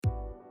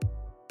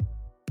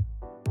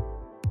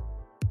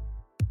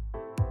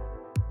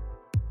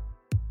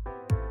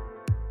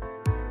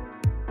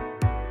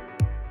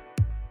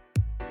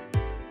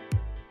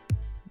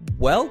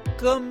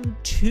Welcome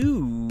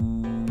to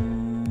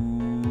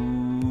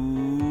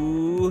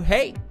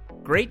Hey,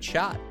 Great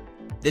Shot.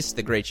 This is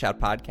the Great Shot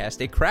Podcast,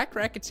 a Cracked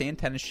Racquets and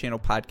Tennis Channel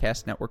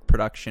podcast network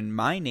production.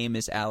 My name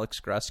is Alex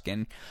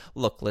Gruskin.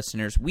 Look,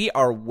 listeners, we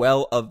are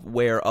well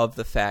aware of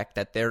the fact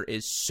that there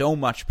is so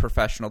much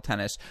professional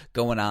tennis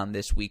going on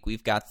this week.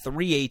 We've got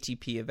 3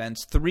 ATP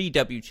events, 3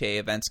 WTA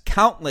events,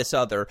 countless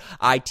other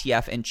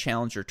ITF and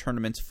Challenger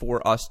tournaments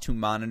for us to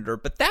monitor.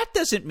 But that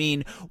doesn't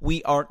mean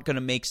we aren't going to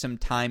make some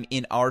time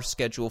in our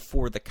schedule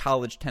for the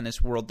college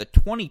tennis world, the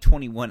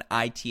 2021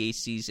 ITA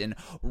season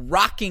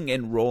rocking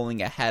and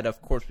rolling ahead.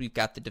 Of course, we've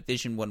got the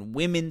Division I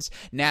Women's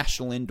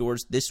National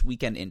Indoors this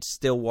weekend in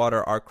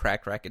Stillwater. Our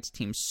Cracked Racquets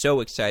team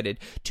so excited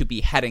to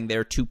be heading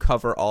there to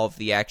cover all of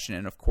the action.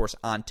 And of course,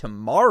 on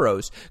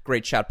tomorrow's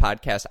Great Shot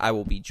Podcast, I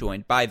will be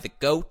joined by the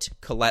GOAT,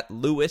 Colette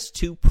Lewis,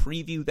 to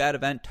preview that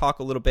event, talk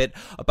a little bit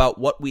about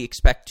what we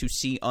expect to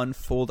see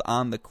unfold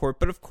on the court.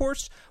 But of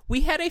course,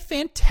 we had a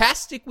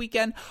fantastic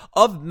weekend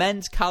of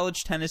men's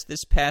college tennis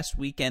this past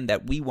weekend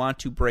that we want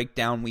to break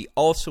down. We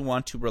also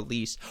want to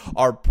release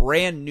our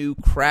brand new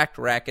Cracked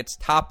Racquets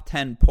Top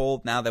 10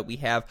 poll now that we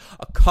have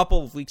a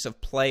couple of weeks of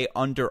play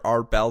under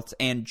our belts.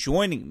 And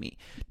joining me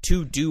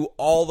to do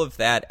all of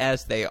that,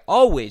 as they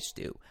always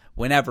do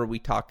whenever we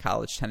talk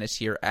college tennis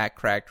here at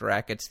Cracked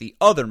Racquets, the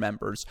other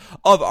members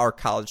of our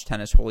college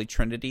tennis Holy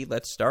Trinity.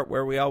 Let's start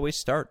where we always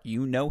start.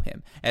 You know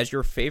him as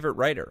your favorite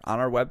writer on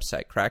our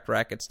website,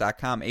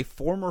 crackedrackets.com, a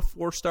former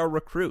 4-star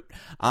recruit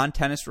on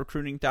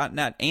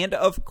tennisrecruiting.net, and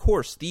of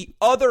course, the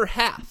other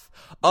half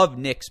of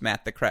Nick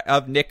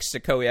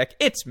Stakowiak.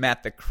 It's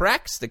Matt the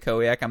Crack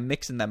Stakowiak. I'm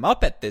mixing them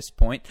up at this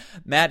point.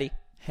 Matty,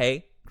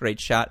 hey, great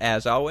shot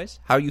as always.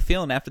 How are you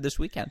feeling after this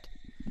weekend?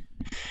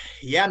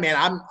 Yeah,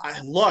 man,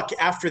 look,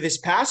 after this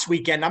past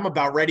weekend, I'm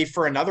about ready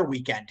for another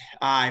weekend.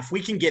 If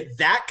we can get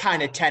that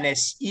kind of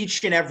tennis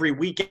each and every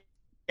weekend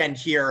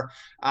here,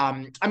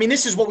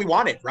 this is what we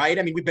wanted, right?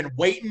 I mean, we've been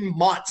waiting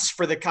months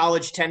for the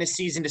college tennis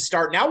season to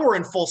start. Now we're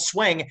in full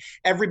swing.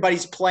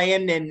 Everybody's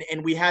playing,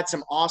 and we had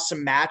some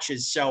awesome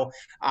matches. So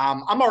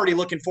I'm already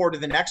looking forward to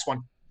the next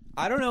one.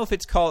 I don't know if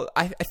it's called,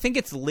 I think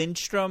it's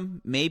Lindstrom,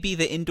 maybe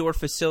the indoor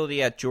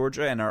facility at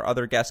Georgia, and our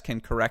other guests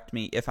can correct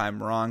me if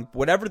I'm wrong.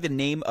 Whatever the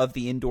name of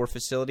the indoor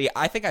facility,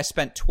 I think I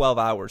spent 12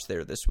 hours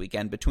there this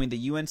weekend between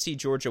the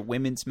UNC-Georgia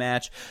women's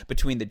match,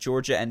 between the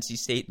Georgia-NC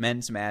State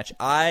men's match.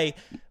 I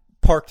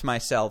parked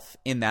myself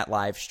in that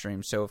live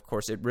stream. So, of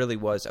course, it really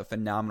was a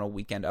phenomenal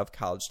weekend of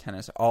college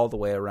tennis all the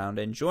way around.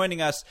 And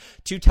joining us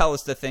to tell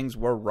us the things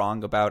we're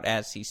wrong about,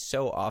 as he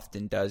so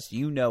often does,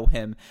 you know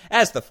him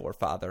as the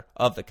forefather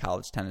of the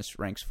college tennis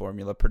ranks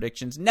formula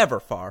predictions, never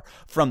far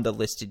from the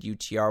listed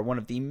UTR, one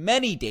of the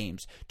many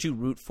dames to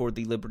root for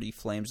the Liberty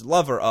Flames,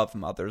 lover of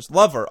mothers,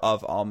 lover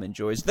of almond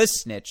joys, the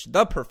snitch,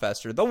 the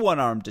professor, the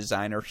one-armed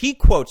designer. He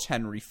quotes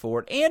Henry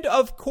Ford, and,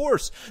 of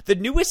course, the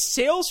newest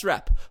sales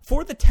rep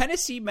for the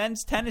Tennessee men's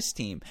tennis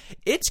team.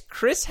 It's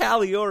Chris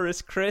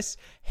Halioris. Chris,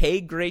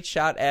 hey, great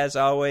shot as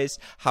always.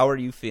 How are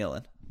you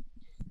feeling?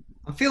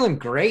 I'm feeling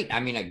great. I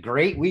mean, a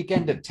great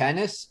weekend of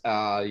tennis.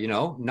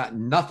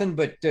 Nothing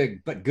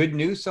but good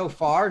news so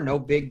far. No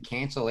big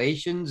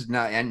cancellations,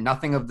 and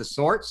nothing of the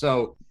sort.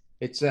 So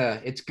it's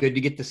good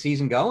to get the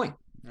season going.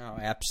 Oh,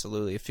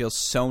 absolutely. It feels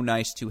so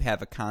nice to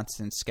have a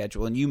constant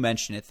schedule. And you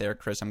mentioned it there,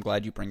 Chris. I'm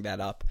glad you bring that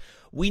up.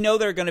 We know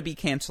there are going to be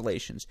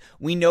cancellations.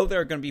 We know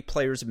there are going to be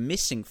players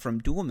missing from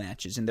dual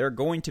matches, and there are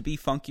going to be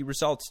funky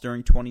results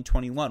during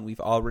 2021. We've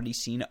already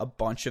seen a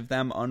bunch of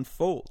them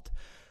unfold.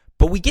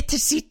 But we get to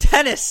see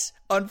tennis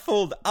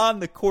unfold on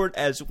the court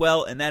as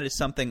well, and that is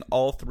something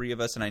all three of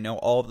us, and I know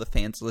all of the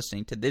fans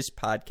listening to this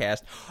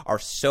podcast, are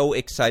so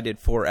excited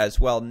for as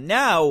well.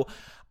 Now,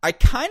 I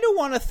kind of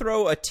want to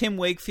throw a Tim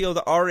Wakefield,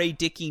 R.A.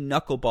 Dickey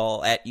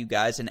knuckleball at you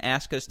guys and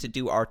ask us to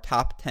do our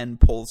top 10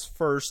 polls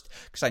first,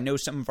 because I know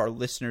some of our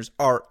listeners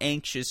are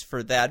anxious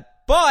for that.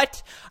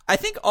 But I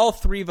think all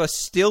three of us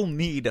still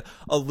need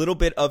a little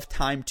bit of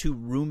time to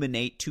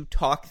ruminate, to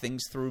talk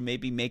things through,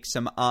 maybe make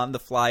some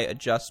on-the-fly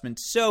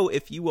adjustments. So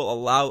if you will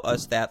allow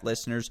us that,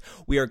 listeners,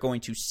 we are going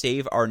to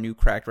save our new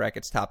Cracked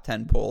Racquets Top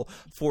 10 poll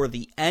for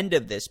the end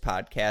of this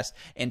podcast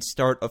and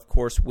start, of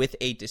course, with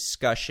a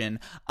discussion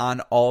on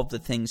all of the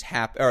things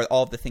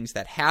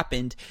that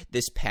happened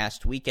this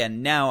past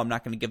weekend. Now, I'm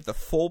not going to give the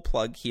full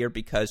plug here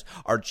because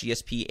our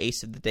GSP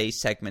Ace of the Day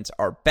segments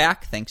are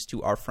back, thanks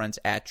to our friends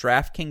at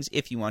DraftKings.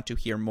 If you want to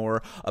hear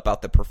more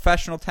about the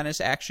professional tennis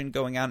action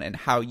going on and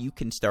how you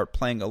can start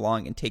playing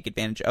along and take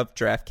advantage of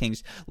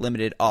DraftKings'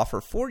 limited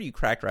offer for you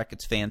Cracked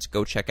Racquets fans,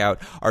 go check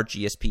out our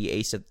GSP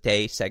Ace of the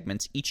Day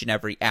segments each and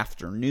every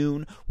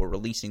afternoon. We're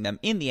releasing them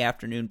in the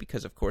afternoon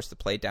because, of course, the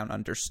Play Down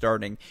Under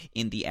starting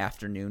in the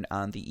afternoon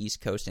on the East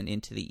Coast and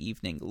into the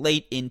evening,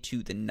 late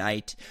into the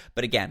night.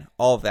 But again,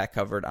 all of that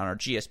covered on our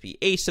GSP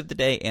Ace of the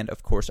Day and,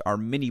 of course, our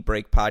mini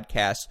break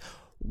podcast.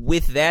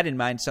 with that in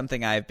mind,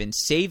 something I've been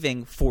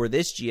saving for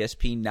this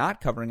GSP,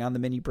 not covering on the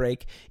mini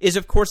break, is,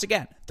 of course,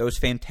 again, those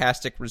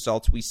fantastic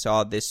results we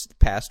saw this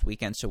past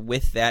weekend. So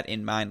with that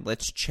in mind,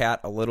 let's chat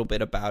a little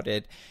bit about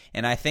it.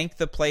 And I think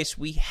the place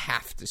we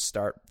have to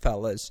start,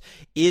 fellas,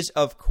 is,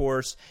 of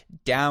course,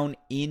 down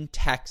in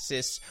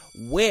Texas,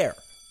 where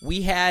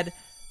we had,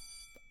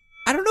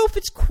 I don't know if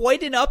it's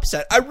quite an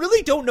upset. I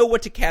really don't know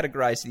what to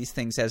categorize these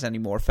things as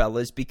anymore,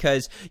 fellas,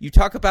 because you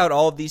talk about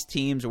all of these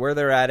teams, where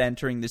they're at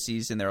entering the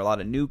season. There are a lot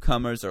of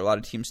newcomers. There are a lot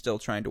of teams still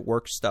trying to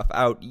work stuff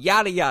out,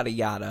 yada, yada,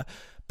 yada.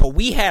 But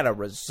we had a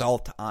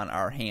result on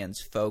our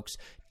hands, folks.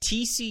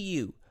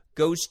 TCU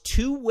goes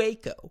to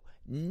Waco,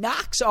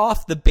 knocks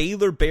off the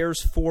Baylor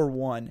Bears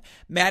 4-1.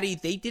 Maddie,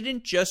 they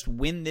didn't just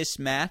win this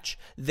match.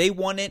 They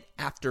won it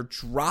after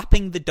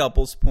dropping the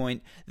doubles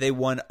point. They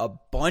won a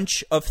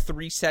bunch of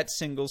 3-set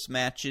singles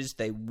matches.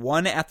 They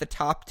won at the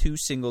top 2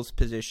 singles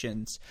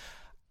positions.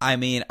 I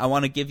mean, I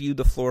want to give you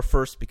the floor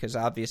first because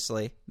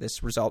obviously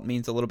this result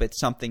means a little bit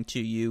something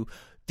to you.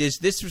 Does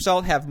this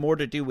result have more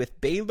to do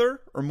with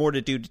Baylor or more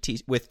to do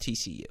with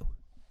TCU?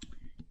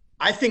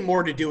 I think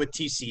more to do with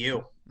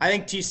TCU. I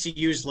think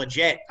TCU's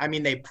legit. I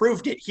mean, they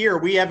proved it here.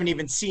 We haven't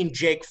even seen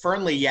Jake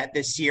Fernley yet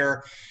this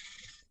year.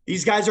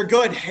 These guys are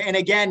good. And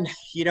again,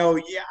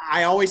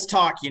 I always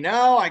talk,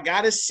 I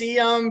got to see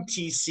them.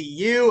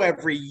 TCU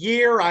every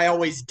year. I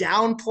always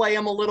downplay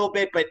them a little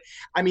bit. But,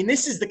 I mean,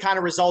 this is the kind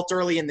of result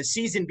early in the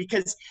season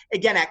because,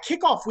 again, at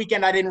kickoff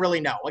weekend, I didn't really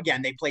know.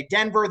 Again, they played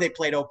Denver. They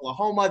played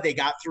Oklahoma. They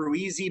got through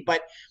easy.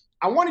 But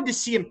I wanted to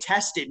see him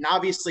tested, and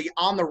obviously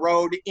on the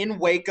road in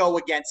Waco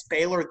against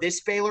Baylor, this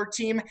Baylor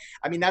team,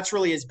 I mean, that's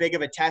really as big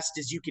of a test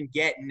as you can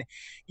get. And,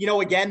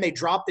 again, they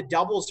dropped the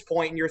doubles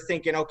point, and you're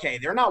thinking, okay,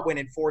 they're not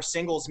winning 4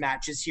 singles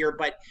matches here.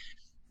 But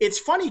it's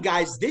funny,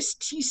 guys, this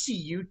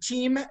TCU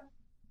team,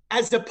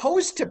 as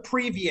opposed to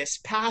previous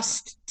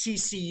past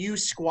TCU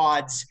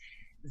squads,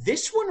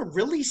 this one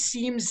really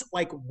seems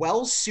like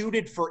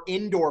well-suited for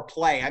indoor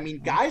play. I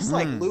mean, guys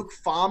like Luke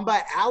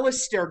Famba,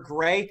 Alistair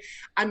Gray,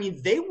 I mean,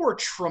 they were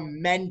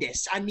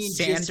tremendous. I mean,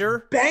 Sander,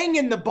 just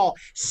banging the ball.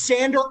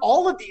 Sander,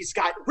 all of these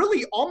guys,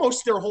 really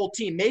almost their whole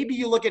team. Maybe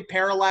you look at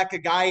Paralak, a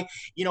guy,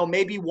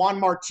 maybe Juan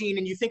Martin,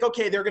 and you think,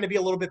 okay, they're going to be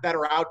a little bit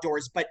better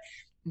outdoors. But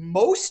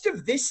most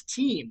of this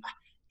team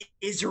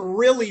is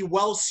really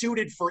well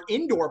suited for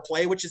indoor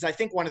play, which is, I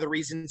think, one of the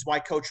reasons why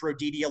Coach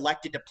Roditi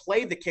elected to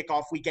play the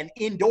kickoff weekend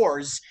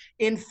indoors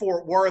in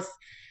Fort Worth.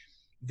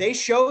 They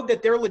showed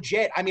that they're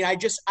legit. I mean, I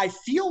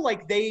feel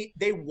like they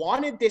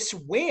wanted this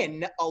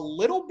win a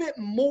little bit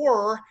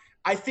more,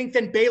 I think,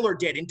 than Baylor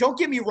did. And don't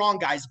get me wrong,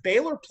 guys,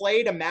 Baylor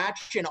played a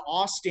match in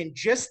Austin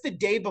just the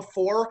day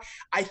before.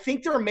 I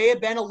think there may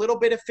have been a little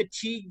bit of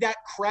fatigue that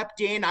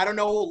crept in. I don't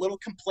know, a little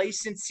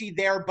complacency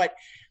there, but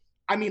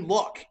I mean,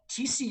 look,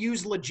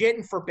 TCU's legit,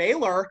 and for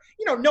Baylor,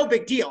 no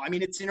big deal. I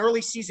mean, it's an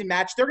early season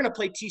match. They're going to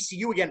play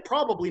TCU again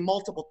probably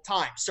multiple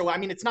times. So, I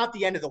mean, it's not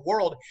the end of the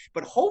world,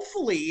 but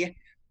hopefully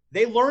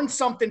they learn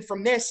something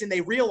from this and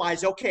they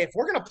realize, okay, if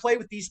we're going to play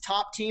with these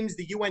top teams,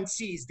 the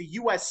UNCs, the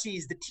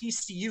USCs, the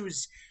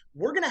TCUs,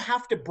 we're going to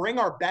have to bring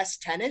our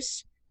best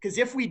tennis because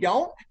if we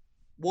don't,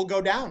 we'll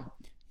go down.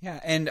 Yeah,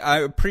 and I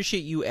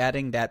appreciate you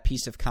adding that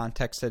piece of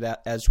context to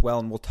that as well,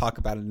 and we'll talk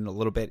about it in a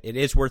little bit. It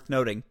is worth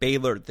noting,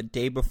 Baylor, the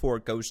day before,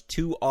 goes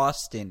to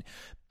Austin,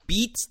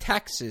 beats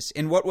Texas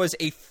in what was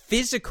a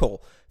physical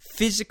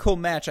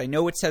match. I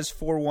know it says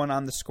 4-1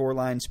 on the score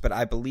lines, but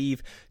I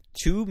believe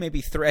 2,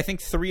 maybe 3. I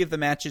think 3 of the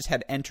matches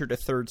had entered a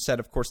third set.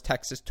 Of course,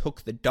 Texas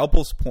took the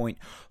doubles point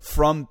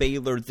from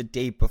Baylor the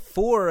day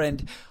before.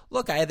 And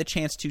look, I had the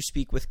chance to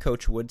speak with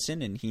Coach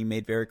Woodson, and he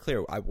made very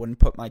clear I wouldn't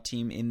put my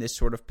team in this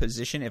sort of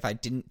position if I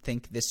didn't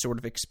think this sort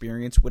of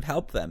experience would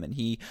help them. And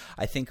he,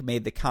 I think,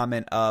 made the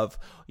comment of,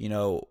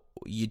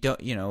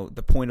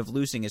 the point of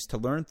losing is to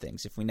learn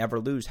things. If we never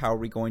lose, how are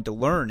we going to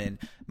learn? And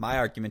my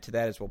argument to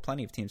that is, well,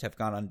 plenty of teams have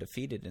gone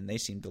undefeated and they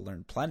seem to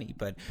learn plenty.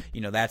 But,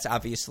 that's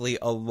obviously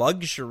a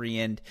luxury.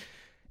 And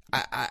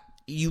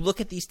you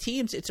look at these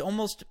teams, it's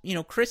almost,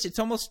 Chris, it's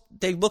almost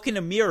they look in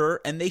a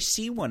mirror and they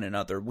see one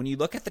another. When you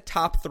look at the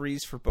top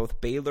 3s for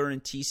both Baylor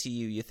and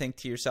TCU, you think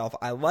to yourself,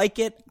 I like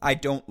it, I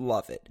don't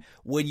love it.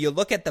 When you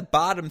look at the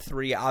bottom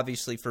 3,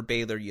 obviously for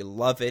Baylor, you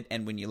love it.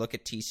 And when you look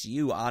at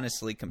TCU,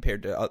 honestly,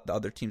 compared to the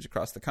other teams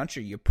across the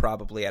country, you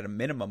probably at a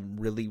minimum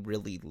really,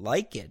 really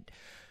like it.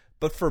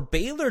 But for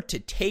Baylor to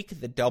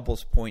take the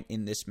doubles point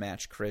in this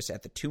match, Chris,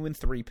 at the 2 and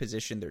 3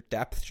 position, their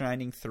depth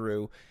shining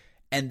through,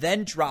 and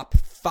then drop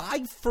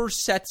 5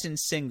 first sets in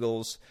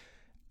singles.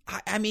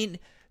 I mean,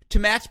 to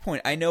Matt's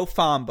point, I know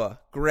Famba,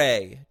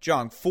 Gray,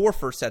 Jung, 4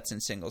 first sets in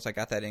singles. I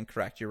got that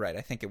incorrect. You're right.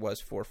 I think it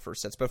was 4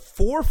 first sets. But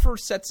 4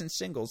 first sets in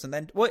singles. And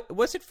then, what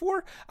was it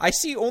 4? I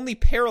see only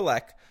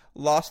Paralek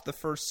lost the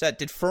first set.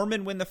 Did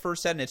Furman win the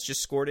first set and it's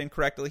just scored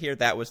incorrectly here?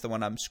 That was the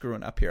one I'm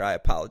screwing up here. I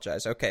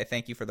apologize. Okay,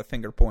 thank you for the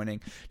finger pointing.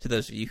 To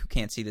those of you who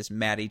can't see this,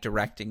 Maddie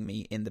directing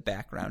me in the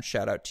background.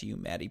 Shout out to you,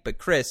 Maddie. But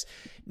Chris,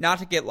 not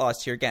to get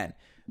lost here again,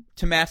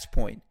 to Matt's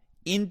point,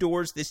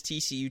 indoors, this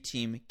TCU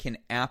team can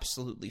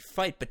absolutely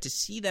fight. But to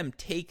see them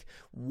take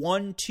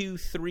 1, 2,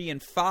 3,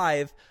 and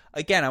 5,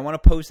 again, I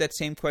want to pose that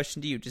same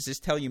question to you. Does this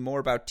tell you more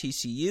about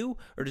TCU,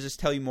 or does this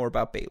tell you more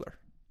about Baylor?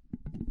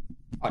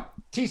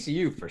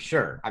 TCU for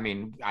sure. I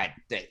mean, I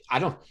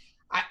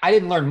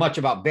didn't learn much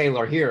about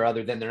Baylor here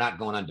other than they're not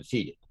going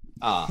undefeated.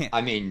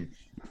 I mean,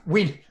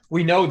 we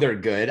know they're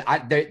good.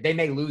 They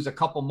may lose a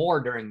couple more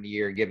during the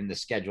year given the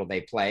schedule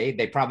they play.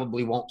 They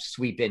probably won't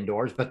sweep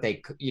indoors, but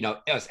they,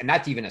 and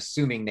that's even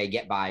assuming they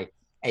get by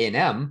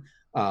A&M.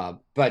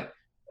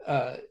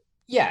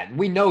 Yeah,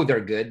 we know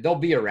they're good. They'll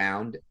be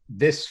around.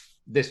 This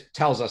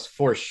tells us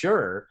for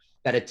sure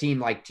that a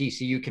team like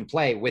TCU can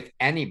play with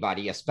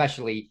anybody,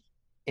 especially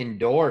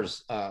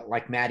indoors,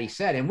 like Maddie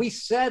said. And we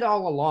said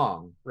all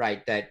along,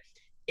 right, that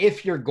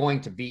if you're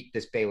going to beat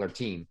this Baylor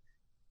team,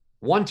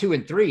 1, 2,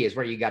 and 3 is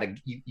where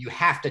you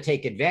have to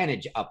take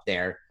advantage up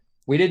there.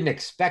 We didn't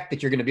expect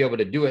that you're going to be able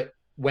to do it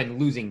when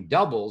losing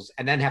doubles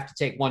and then have to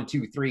take 1,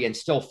 2, 3 and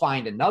still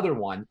find another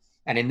one.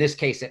 And in this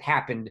case, it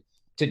happened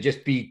to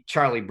just be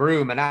Charlie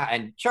Broome.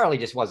 And Charlie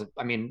just wasn't,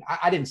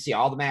 I didn't see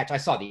all the match. I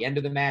saw the end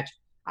of the match.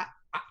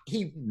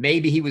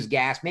 Maybe he was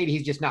gassed. Maybe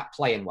he's just not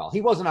playing well.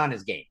 He wasn't on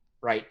his game.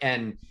 Right.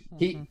 And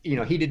he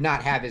did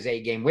not have his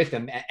A game with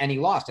him, and he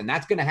lost. And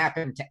that's going to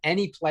happen to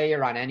any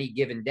player on any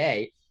given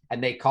day.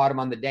 And they caught him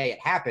on the day it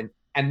happened.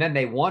 And then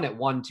they won at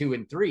 1, 2,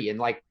 and 3. And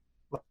like,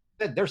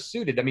 they're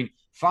suited. I mean,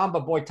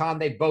 Famba, Boitan,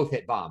 they both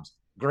hit bombs.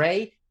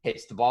 Gray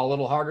hits the ball a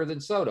little harder than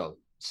Soto.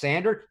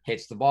 Sander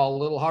hits the ball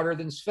a little harder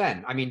than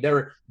Sven. I mean,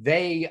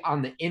 they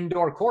on the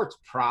indoor courts,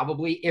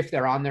 probably, if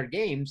they're on their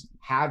games,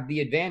 have the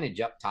advantage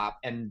up top.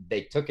 And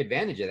they took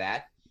advantage of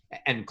that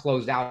and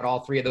closed out all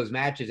 3 of those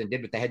matches and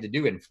did what they had to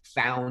do and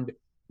found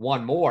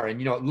one more.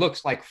 And, it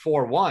looks like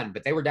 4-1,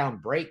 but they were down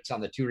breaks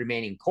on the 2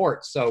 remaining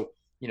courts. So,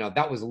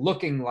 that was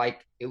looking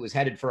like it was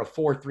headed for a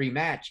 4-3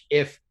 match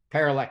if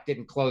Paralek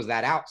didn't close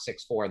that out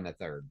 6-4 in the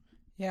third.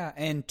 Yeah,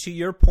 and to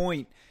your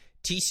point,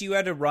 TCU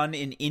had to run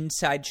an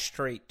inside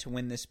straight to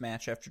win this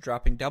match after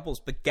dropping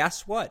doubles. But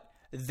guess what?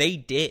 They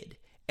did.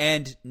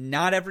 And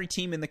not every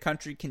team in the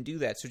country can do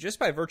that. So just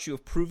by virtue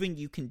of proving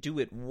you can do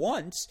it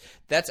once,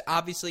 that's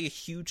obviously a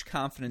huge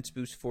confidence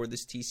boost for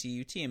this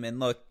TCU team. And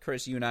look,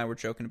 Chris, you and I were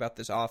joking about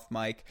this off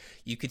mic.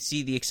 You could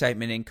see the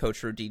excitement in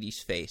Coach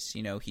Rodidi's face.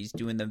 He's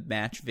doing the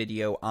match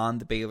video on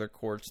the Baylor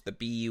courts, the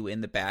BU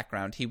in the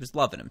background. He was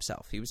loving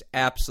himself. He was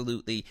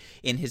absolutely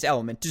in his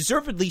element.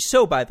 Deservedly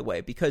so, by the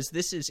way, because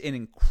this is an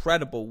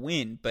incredible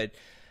win. But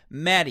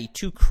Maddie,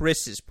 to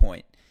Chris's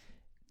point,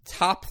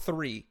 top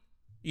 3.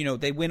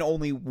 They win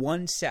only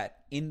one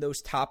set in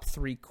those top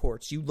 3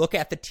 courts. You look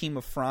at the team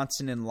of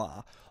Franzen and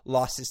Law,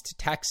 losses to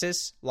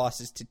Texas,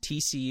 losses to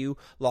TCU,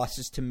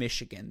 losses to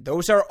Michigan.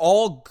 Those are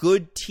all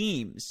good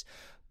teams,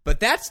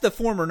 but that's the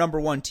former number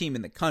 1 team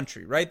in the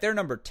country, right? They're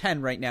number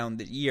 10 right now in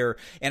the year,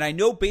 and I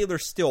know Baylor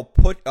still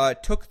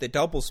took the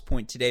doubles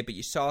point today, but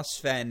you saw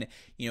Sven,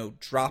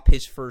 drop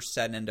his first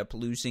set and end up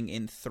losing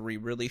in 3,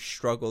 really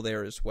struggle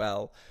there as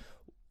well.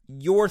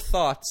 Your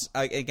thoughts,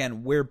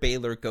 again, where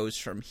Baylor goes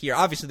from here.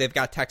 Obviously, they've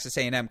got Texas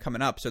A&M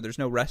coming up, so there's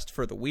no rest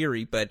for the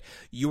weary, but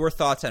your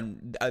thoughts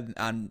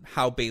on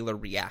how Baylor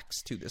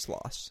reacts to this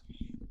loss.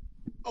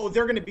 Oh,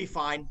 they're going to be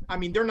fine.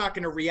 They're not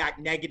going to react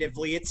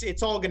negatively.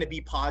 It's all going to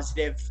be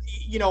positive.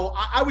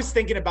 I was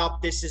thinking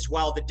about this as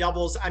well, the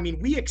doubles.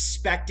 We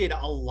expected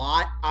a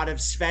lot out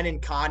of Sven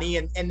and Connie,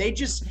 and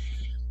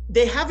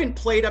they haven't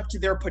played up to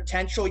their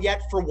potential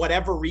yet for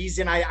whatever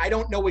reason. I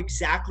don't know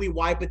exactly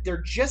why, but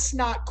they're just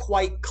not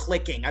quite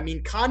clicking.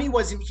 Connie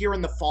wasn't here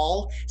in the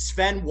fall.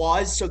 Sven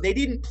was, so they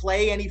didn't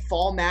play any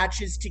fall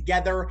matches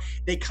together.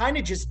 They kind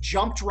of just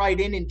jumped right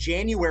in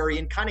January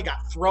and kind of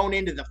got thrown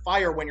into the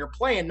fire. When you're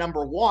playing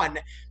number 1,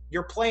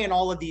 you're playing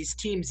all of these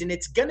teams, and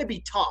it's going to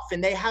be tough,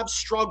 and they have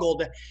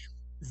struggled.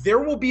 There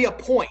will be a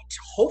point,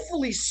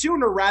 hopefully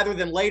sooner rather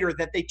than later,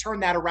 that they turn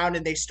that around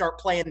and they start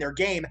playing their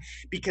game,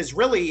 because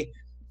really,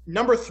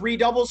 number 3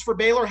 doubles for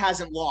Baylor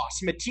hasn't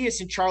lost.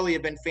 Matthias and Charlie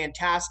have been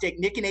fantastic.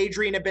 Nick and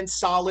Adrian have been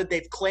solid.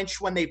 They've clinched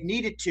when they've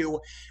needed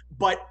to.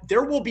 But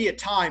there will be a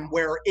time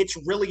where it's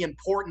really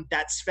important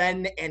that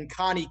Sven and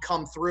Connie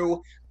come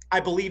through. I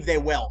believe they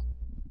will.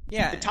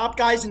 Yeah. The top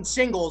guys in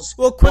singles.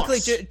 Well, quickly,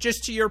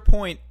 just to your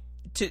point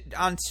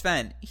on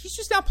Sven, he's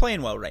just not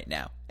playing well right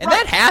now. And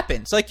that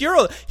happens. Like,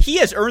 he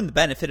has earned the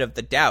benefit of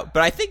the doubt.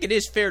 But I think it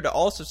is fair to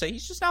also say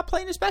he's just not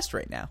playing his best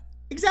right now.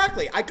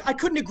 Exactly. I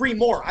couldn't agree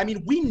more.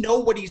 We know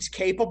what he's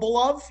capable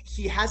of.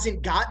 He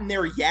hasn't gotten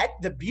there yet.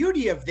 The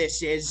beauty of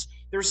this is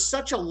there's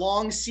such a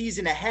long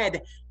season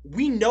ahead.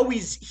 We know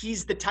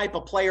he's the type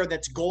of player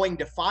that's going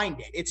to find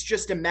it. It's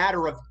just a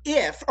matter of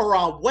if,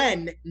 or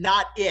when,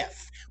 not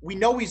if. We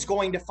know he's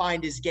going to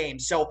find his game.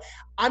 So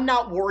I'm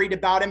not worried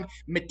about him.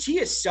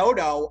 Matthias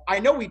Soto, I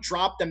know he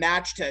dropped the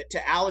match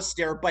to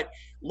Alistair, but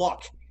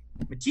look,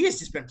 Matthias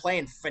has been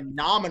playing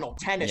phenomenal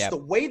tennis. Yep. The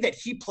way that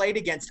he played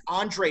against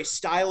Andre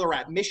Styler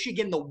at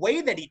Michigan, the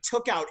way that he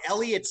took out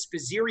Elliot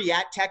Spizzirri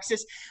at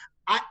Texas,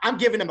 I'm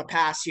giving him a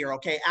pass here,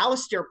 okay?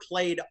 Alistair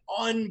played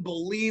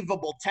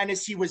unbelievable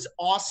tennis. He was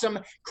awesome.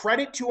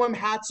 Credit to him.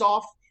 Hats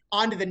off.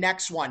 On to the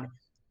next one.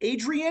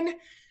 Adrian,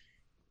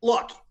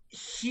 look,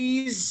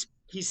 he's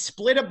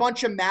split a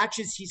bunch of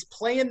matches. He's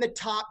playing the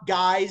top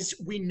guys.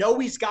 We know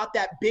he's got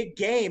that big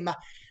game.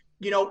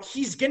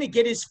 He's going to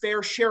get his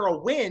fair share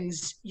of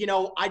wins.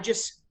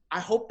 I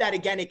hope that,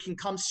 again, it can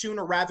come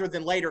sooner rather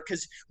than later,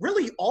 because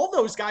really all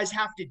those guys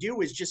have to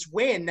do is just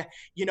win,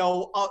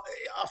 a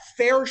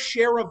fair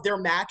share of their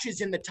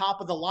matches in the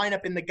top of the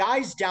lineup, and the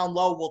guys down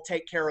low will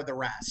take care of the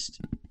rest.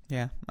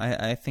 Yeah,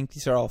 I think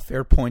these are all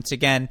fair points.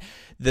 Again,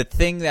 the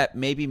thing that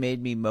maybe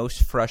made me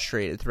most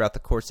frustrated throughout the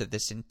course of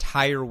this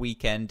entire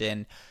weekend,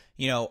 and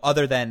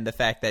other than the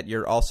fact that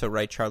you're also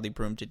right, Charlie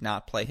Broome did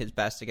not play his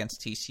best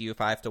against TCU.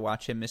 If I have to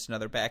watch him miss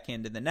another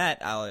backhand in the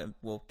net, I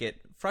will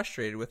get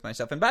frustrated with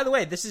myself. And by the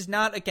way, this is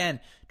not, again,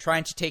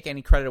 trying to take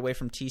any credit away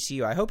from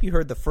TCU. I hope you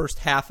heard the first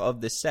half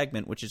of this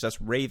segment, which is us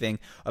raving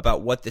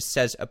about what this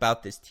says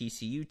about this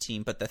TCU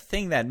team. But the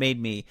thing that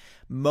made me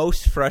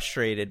most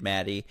frustrated,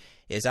 Maddie,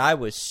 is I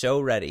was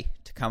so ready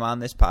to come on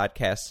this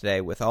podcast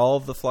today with all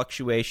of the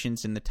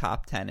fluctuations in the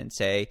top 10 and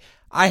say,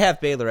 I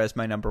have Baylor as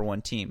my number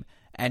one team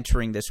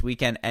entering this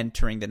weekend,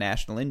 entering the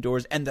national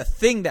indoors. And the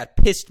thing that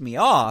pissed me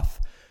off,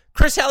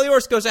 Chris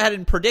Halliors goes ahead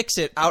and predicts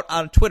it out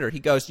on Twitter. He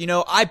goes,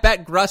 I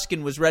bet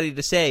Gruskin was ready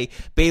to say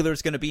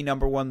Baylor's going to be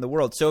number one in the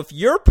world. So if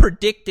you're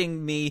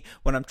predicting me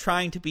when I'm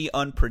trying to be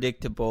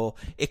unpredictable,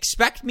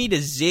 expect me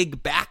to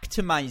zig back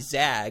to my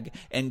zag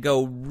and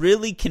go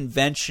really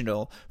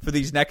conventional for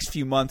these next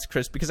few months,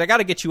 Chris, because I got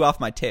to get you off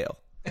my tail.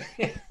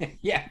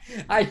 Yeah,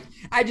 I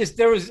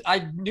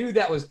knew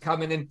that was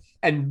coming,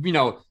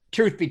 and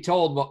truth be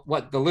told,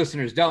 what the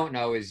listeners don't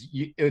know is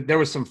there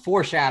was some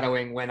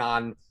foreshadowing when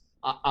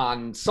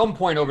on some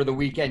point over the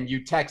weekend,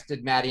 you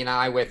texted Maddie and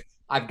I with,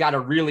 I've got a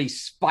really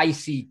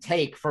spicy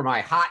take for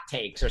my hot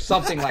takes or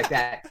something like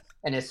that.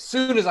 And as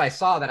soon as I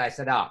saw that, I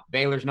said,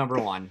 Baylor's number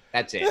one.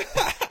 That's it.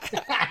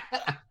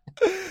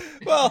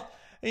 Well,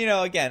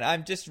 again,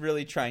 I'm just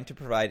really trying to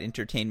provide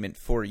entertainment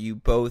for you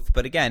both.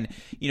 But again,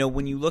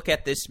 when you look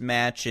at this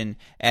match, and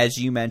as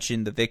you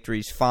mentioned, the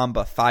victories,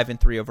 Famba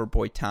 5-3 over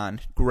Boitan,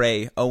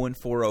 Gray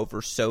 0-4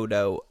 over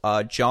Soto,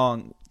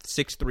 Jong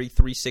 6-3,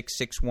 3-6,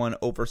 6-1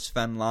 over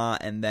Sven Lah,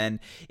 and then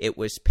it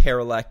was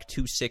Paralek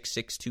 2-6,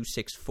 6-2,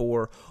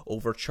 6-4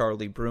 over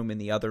Charlie Broome in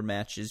the other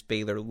matches.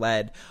 Baylor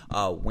led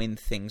when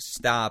things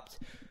stopped.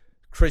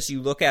 Chris,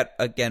 you look at,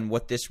 again,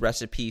 what this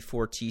recipe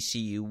for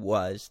TCU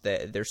was,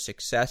 their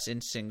success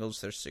in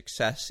singles, their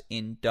success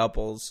in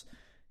doubles.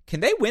 Can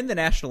they win the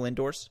national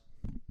indoors?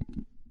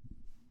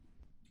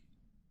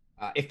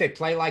 If they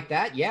play like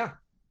that, yeah.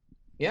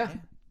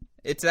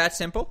 It's that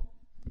simple?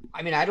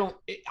 I mean,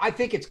 I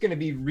think it's going to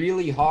be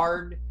really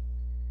hard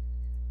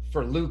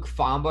for Luke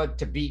Famba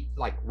to beat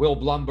like Will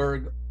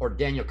Blumberg or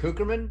Daniel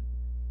Kucherman.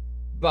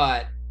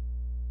 But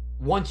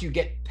once you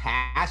get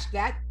past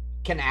that,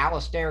 can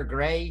Alistair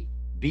Gray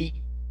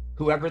beat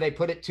whoever they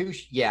put it to?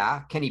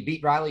 Yeah. Can he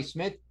beat Riley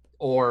Smith?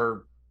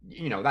 Or,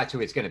 that's who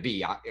it's going to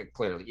be,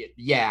 clearly.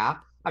 Yeah.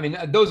 I mean,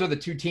 those are the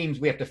two teams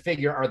we have to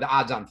figure are the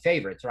odds-on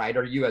favorites, right?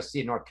 Or USC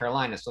and North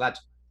Carolina. So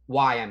that's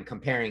why I'm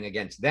comparing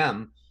against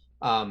them.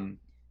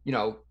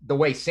 The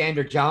way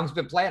Sander Jong's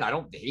been playing,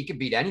 he could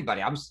beat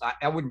anybody.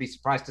 I wouldn't be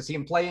surprised to see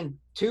him playing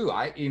too.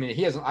 I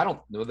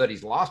don't know that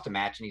he's lost a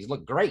match, and he's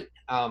looked great.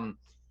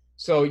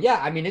 So yeah,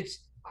 I mean,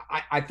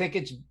 I think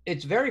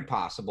it's very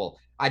possible.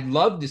 I'd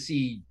love to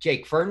see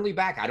Jake Fernley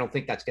back. I don't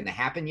think that's going to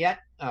happen yet.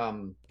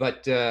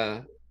 But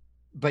yeah,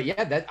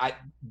 that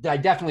I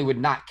definitely would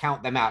not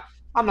count them out.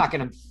 I'm not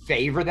going to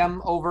favor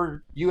them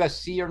over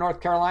USC or North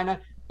Carolina,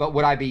 but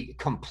would I be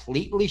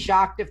completely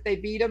shocked if they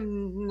beat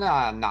them?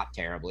 Nah, not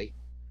terribly.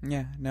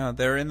 Yeah, no,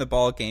 they're in the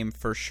ball game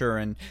for sure,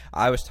 and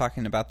I was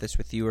talking about this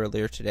with you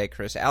earlier today,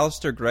 Chris.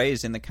 Alistair Gray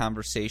is in the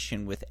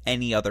conversation with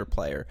any other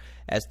player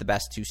as the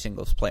best two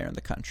singles player in the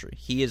country.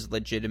 He is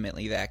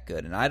legitimately that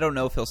good, and I don't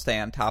know if he'll stay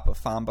on top of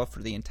Famba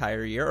for the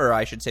entire year, or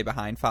I should say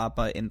behind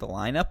Famba in the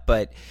lineup,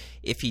 but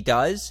if he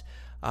does,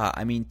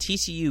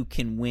 TCU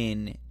can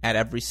win at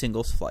every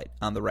singles flight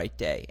on the right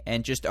day,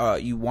 and just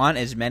you want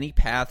as many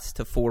paths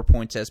to 4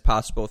 points as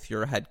possible if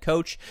you're a head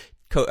coach.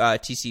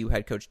 TCU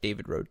head coach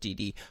David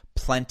Roditi,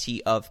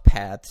 plenty of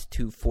paths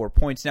to 4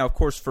 points. Now, of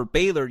course, for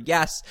Baylor,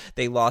 yes,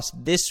 they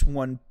lost this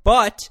one,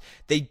 but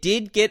they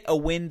did get a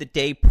win the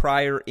day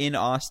prior in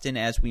Austin,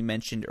 as we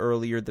mentioned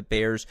earlier. The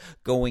Bears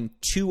going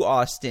to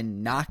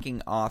Austin,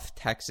 knocking off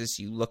Texas.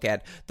 You look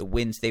at the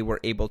wins they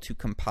were able to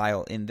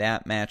compile in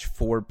that match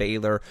for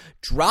Baylor.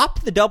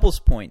 Drop the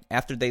doubles point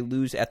after they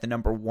lose at the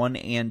number 1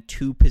 and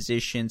 2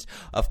 positions.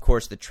 Of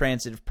course, the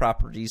transitive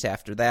properties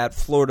after that.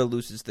 Florida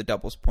loses the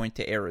doubles point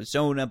to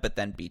Arizona, but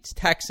then beats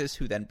Texas,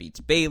 who then beats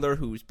Baylor,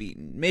 who's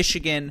beaten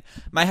Michigan.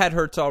 My head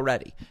hurts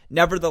already.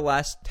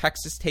 Nevertheless,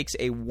 Texas takes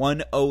a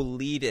 1-0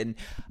 lead, and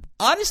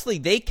honestly,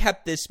 they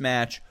kept this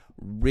match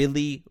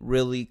really,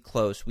 really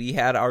close. We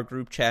had our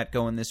group chat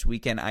going this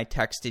weekend. I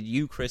texted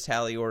you, Chris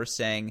Hallior,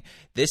 saying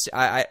this.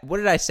 What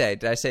did I say?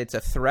 Did I say it's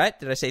a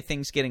threat? Did I say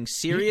things getting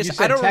serious? You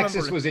said I don't Texas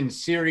remember. Was in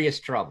serious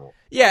trouble.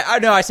 Yeah, I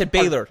know. I said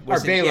Baylor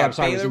was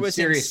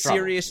in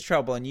serious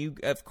trouble. And you,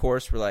 of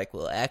course, were like,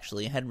 well,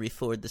 actually, Henry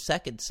Ford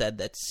II said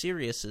that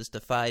Sirius is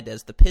defined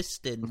as the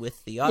piston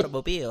with the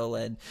automobile.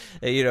 And,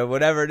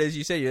 whatever it is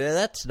you say,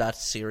 that's not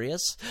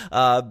serious.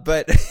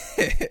 But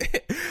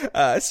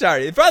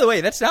sorry. By the way,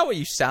 that's not what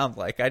you sound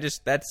like.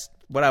 That's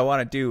what I want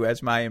to do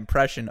as my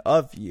impression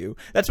of you.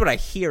 That's what I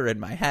hear in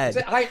my head.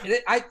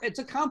 It's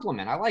a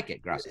compliment. I like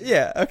it, Grusky.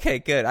 Yeah, okay,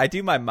 good. I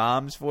do my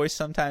mom's voice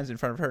sometimes in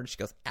front of her, and she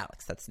goes,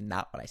 Alex, that's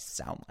not what I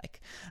sound like.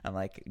 I'm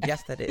like,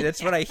 yes, that is.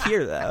 That's what I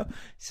hear, though.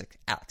 She's like,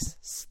 Alex,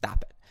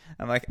 stop it.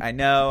 I'm like, I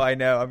know, I'm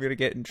going to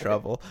get in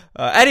trouble.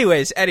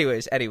 Anyways. I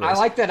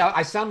like that.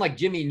 I sound like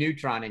Jimmy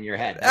Neutron in your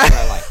head. That's what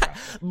I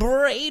like.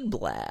 Brain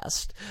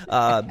blast.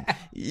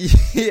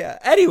 Yeah.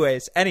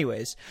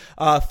 Anyways.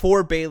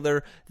 For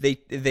Baylor,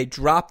 they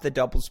drop the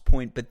doubles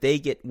point, but they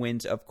get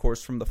wins, of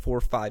course, from the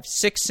 4-5-6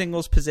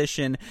 singles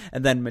position,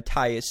 and then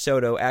Matthias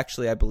Soto,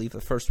 actually, I believe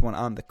the first one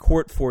on the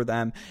court for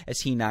them,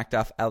 as he knocked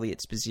off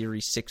Elliot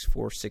Spizzirri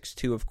 6-4,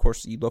 6-2. Of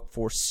course, you look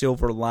for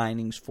silver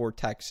linings for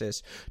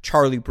Texas.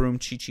 Charlie Broom,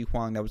 Chi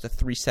Huang, that was a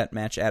 3-set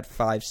match at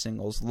 5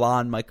 singles.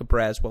 Lon, Micah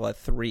Braswell at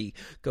 3,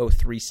 go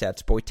 3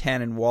 sets.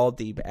 Boytan and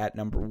Waldeeb at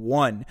number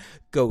 1,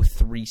 go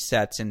 3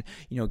 sets. And,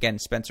 again,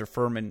 Spencer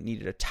Furman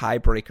needed a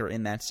tiebreaker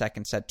in that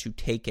second set to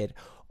take it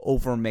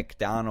over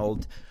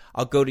McDonald.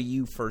 I'll go to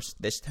you first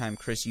this time,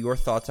 Chris. Your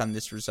thoughts on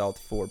this result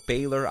for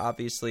Baylor,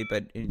 obviously,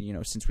 but,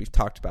 since we've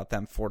talked about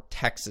them, for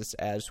Texas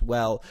as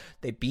well.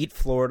 They beat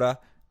Florida.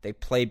 They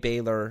play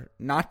Baylor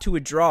not to a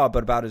draw,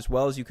 but about as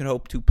well as you can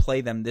hope to play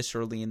them this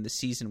early in the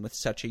season with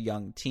such a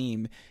young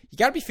team. You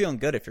got to be feeling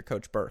good if you're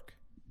Coach Burke.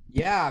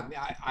 Yeah,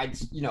 I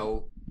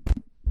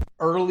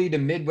early to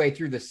midway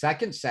through the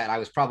second set, I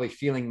was probably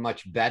feeling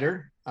much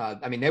better.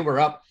 They were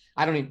up.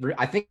 I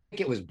think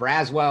it was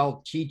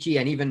Braswell, Chi,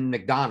 and even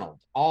McDonald,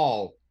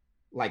 all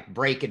like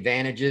break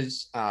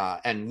advantages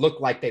and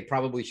looked like they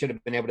probably should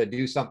have been able to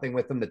do something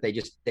with them that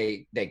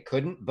they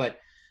couldn't. But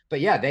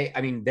yeah,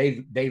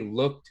 they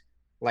looked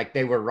like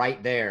they were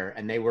right there,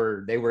 and they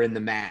were in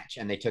the match,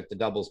 and they took the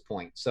doubles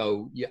point.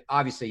 So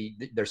obviously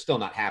they're still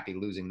not happy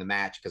losing the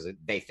match because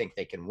they think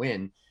they can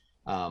win.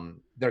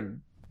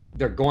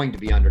 They're going to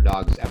be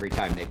underdogs every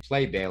time they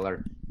play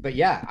Baylor. But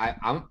yeah,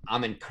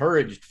 I'm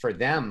encouraged for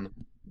them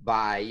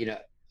by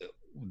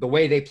the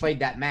way they played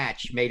that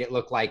match made it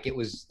look like it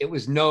was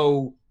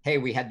no, hey,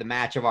 we had the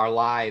match of our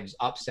lives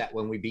upset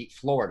when we beat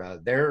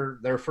Florida.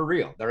 They're for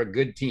real. They're a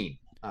good team.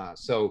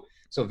 So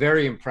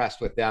very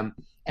impressed with them.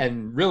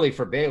 And really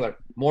for Baylor,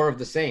 more of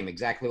the same,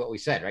 exactly what we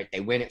said, right? They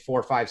win at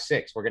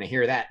 4-5-6. We're going to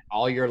hear that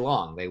all year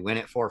long. They win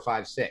at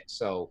 4-5-6.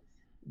 So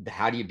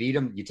how do you beat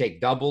them? You take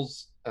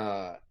doubles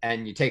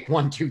and you take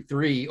 1, 2,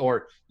 3,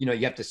 or,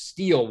 you have to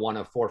steal one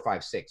of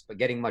 4-5-6, but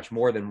getting much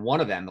more than one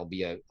of them will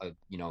be a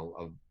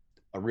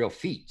real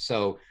feat.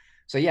 So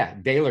yeah,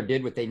 Baylor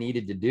did what they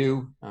needed to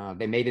do.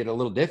 They made it a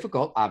little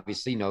difficult.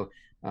 Obviously,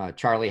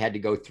 Charlie had to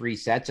go 3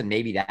 sets, and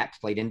maybe that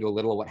played into a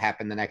little of what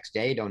happened the next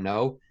day. Don't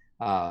know.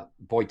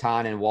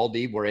 Boytan and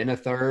Waldeeb were in a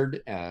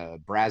third,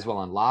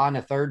 Braswell and La in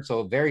a third. So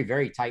a very,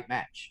 very tight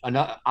match.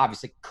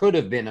 Obviously could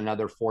have been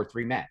another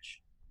 4-3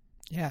 match.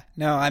 Yeah,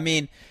 no,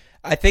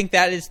 I think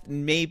that is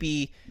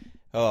maybe,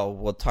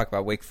 we'll talk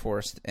about Wake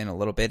Forest in a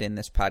little bit in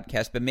this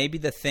podcast, but maybe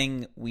the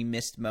thing we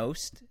missed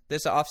most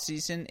this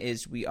offseason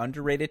is we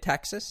underrated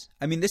Texas.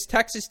 This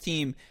Texas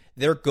team,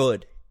 they're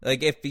good.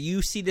 Like, if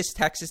you see this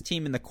Texas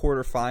team in the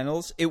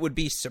quarterfinals, it would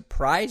be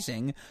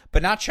surprising,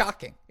 but not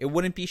shocking. It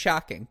wouldn't be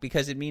shocking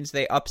because it means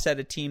they upset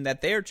a team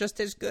that they're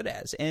just as good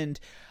as. And,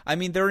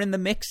 they're in the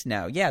mix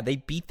now. Yeah, they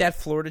beat that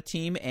Florida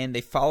team, and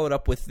they followed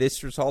up with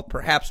this result,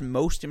 perhaps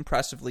most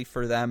impressively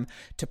for them,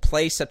 to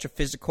play such a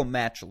physical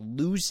match,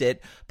 lose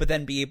it, but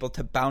then be able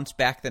to bounce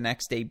back the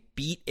next day,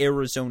 beat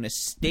Arizona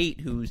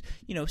State, who's,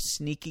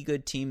 sneaky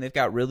good team. They've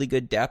got really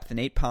good depth. And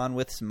Nate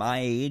Ponwith's my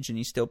age, and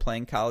he's still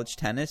playing college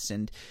tennis.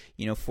 And,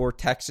 for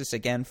Texas,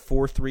 again,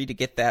 4-3 to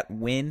get that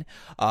win,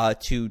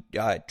 to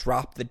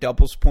drop the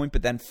doubles point,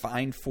 but then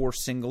find 4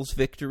 singles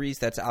victories.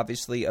 That's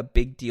obviously a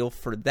big deal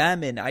for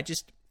them. And I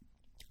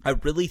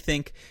really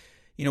think,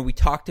 we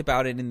talked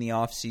about it in the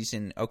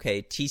offseason.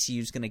 Okay,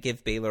 TCU's going to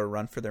give Baylor a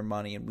run for their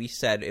money, and we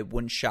said it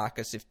wouldn't shock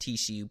us if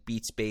TCU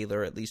beats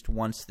Baylor at least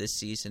once this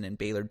season and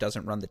Baylor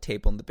doesn't run the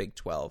table in the Big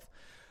 12.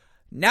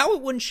 Now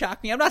it wouldn't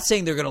shock me. I'm not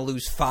saying they're going to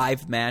lose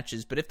 5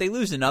 matches, but if they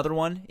lose another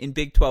one in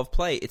Big 12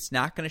 play, it's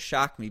not going to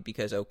shock me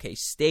because, okay,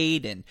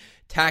 State and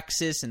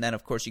Texas, and then,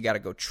 of course, you got to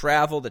go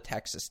travel to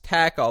Texas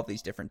Tech, all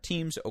these different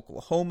teams.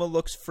 Oklahoma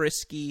looks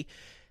frisky.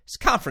 This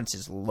conference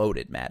is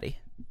loaded, Maddie.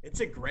 It's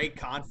a great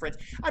conference.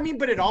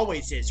 But it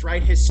always is,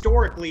 right?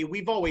 Historically,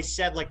 we've always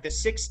said like the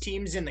 6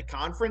 teams in the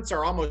conference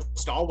are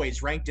almost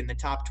always ranked in the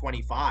top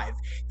 25.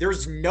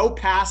 There's no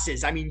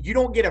passes. You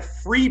don't get a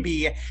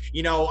freebie.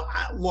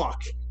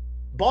 Look,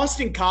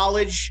 Boston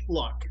College,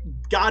 look,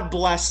 God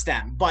bless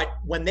them. But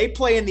when they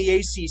play in the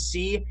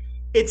ACC,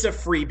 it's a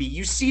freebie.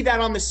 You see that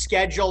on the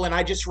schedule. And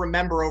I just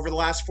remember over the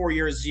last 4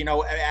 years,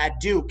 at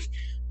Duke,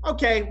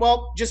 okay,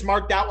 well, just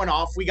mark that one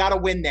off. We got to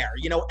win there.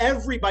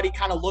 Everybody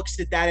kind of looks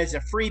at that as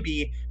a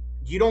freebie.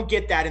 You don't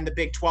get that in the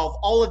Big 12.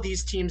 All of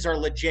these teams are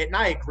legit, and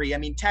I agree. I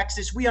mean,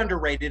 Texas, we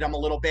underrated them a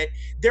little bit.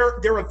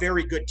 They're a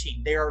very good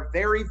team. They are a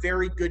very,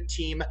 very good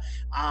team,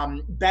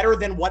 better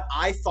than what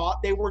I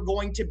thought they were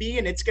going to be,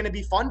 and it's going to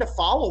be fun to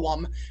follow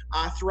them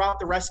throughout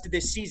the rest of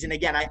this season.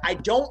 Again, I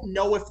don't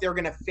know if they're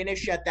going to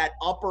finish at that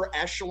upper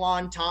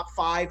echelon, top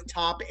 5,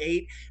 top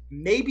 8.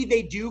 Maybe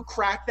they do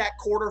crack that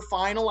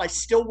quarterfinal. I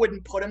still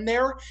wouldn't put them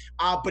there,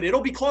 but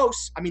it'll be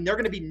close. I mean, they're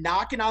going to be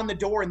knocking on the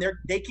door, and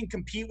they can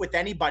compete with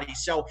anybody.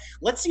 So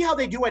let's see how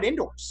they do at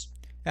indoors.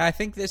 I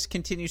think this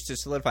continues to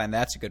solidify, and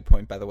that's a good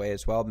point, by the way,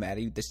 as well,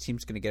 Maddie. This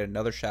team's going to get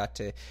another shot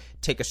to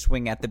take a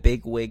swing at the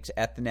big wigs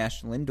at the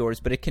national indoors,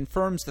 but it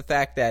confirms the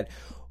fact that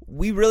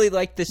we really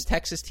like this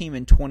Texas team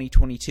in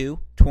 2022,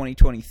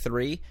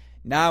 2023.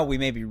 Now we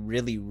maybe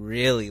really,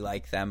 really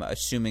like them,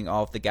 assuming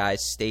all of the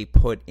guys stay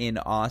put in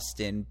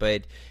Austin.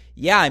 But,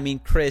 yeah, I mean,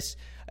 Chris,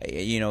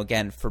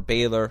 again, for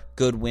Baylor,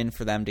 good win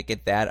for them to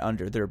get that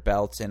under their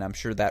belts, and I'm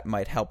sure that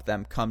might help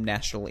them come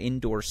national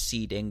indoor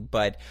seeding.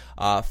 But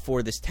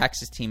for this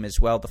Texas team as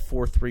well, the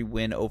 4-3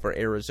 win over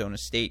Arizona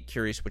State,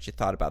 curious what you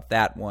thought about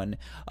that one.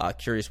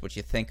 Curious what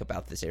you think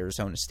about this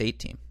Arizona State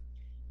team.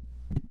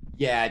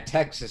 Yeah,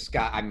 Texas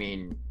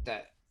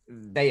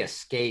they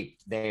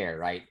escaped there,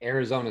 right?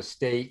 Arizona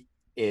State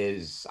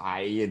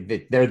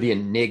they're the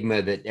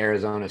enigma that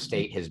Arizona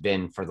State has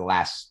been for the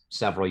last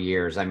several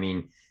years. I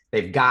mean,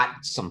 they've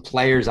got some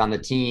players on the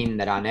team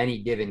that on any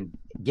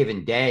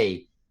given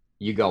day,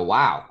 you go,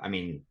 wow. I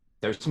mean,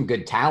 there's some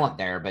good talent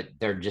there, but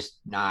they're just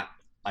not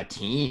a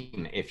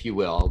team, if you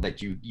will,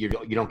 that you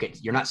don't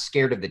get. You're not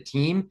scared of the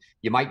team.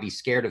 You might be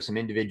scared of some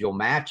individual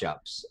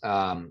matchups,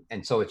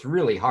 and so it's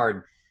really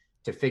hard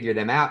to figure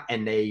them out.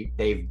 And they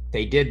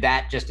did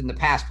that just in the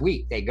past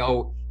week. They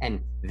go and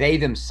they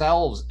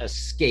themselves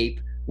escape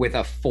with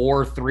a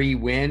 4-3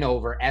 win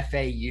over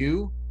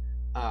FAU.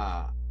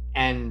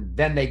 And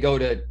then they go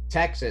to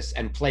Texas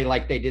and play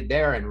like they did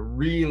there and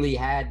really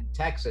had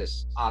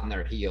Texas on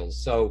their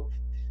heels. So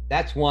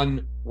that's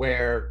one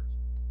where,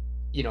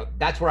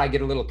 that's where I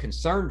get a little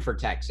concerned for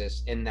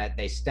Texas, in that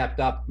they stepped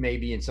up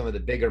maybe in some of the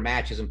bigger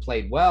matches and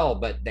played well,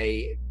 but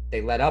they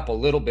let up a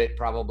little bit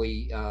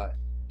probably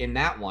in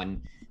that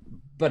one.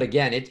 But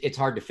again, it's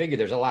hard to figure.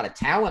 There's a lot of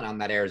talent on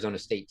that Arizona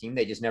State team.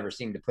 They just never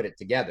seem to put it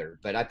together.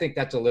 But I think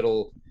that's a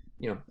little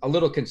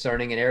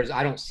concerning. And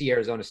I don't see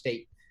Arizona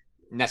State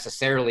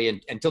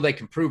necessarily until they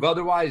can prove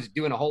otherwise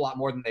doing a whole lot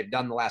more than they've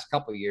done the last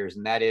couple of years.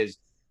 And that is,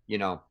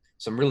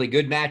 some really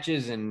good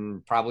matches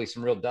and probably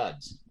some real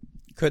duds.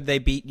 Could they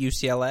beat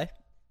UCLA?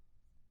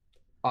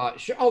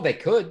 Sure. Oh, they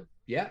could.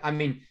 Yeah. I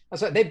mean,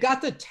 they've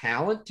got the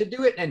talent to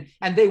do it,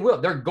 and they will.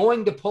 They're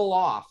going to pull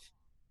off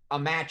a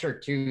match or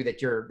two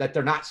that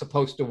they're not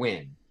supposed to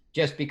win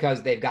just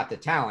because they've got the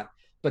talent.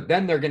 But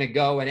then they're going to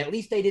go, and at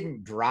least they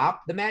didn't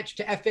drop the match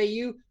to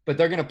FAU, but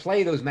they're going to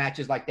play those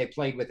matches like they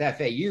played with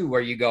FAU,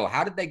 where you go,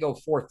 how did they go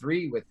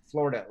 4-3 with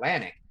Florida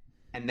Atlantic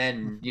and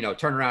then,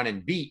 turn around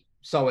and beat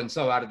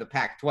so-and-so out of the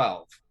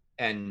Pac-12?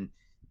 And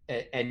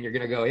you're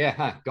going to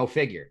go, go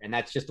figure. And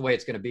that's just the way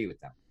it's going to be with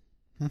them.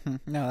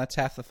 No, that's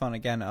half the fun,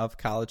 again, of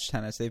college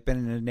tennis. They've been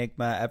an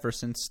enigma ever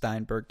since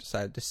Steinberg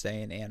decided to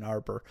stay in Ann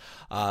Arbor.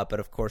 But,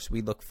 of course,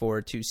 we look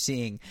forward to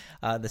seeing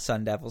the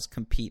Sun Devils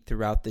compete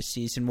throughout the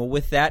season. Well,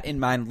 with that in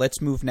mind,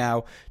 let's move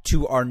now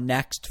to our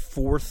next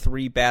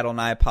 4-3 battle. And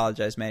I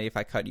apologize, Maddie, if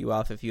I cut you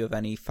off. If you have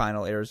any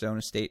final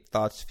Arizona State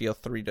thoughts, feel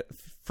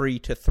free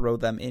to throw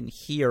them in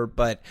here.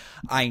 But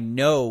I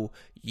know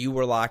you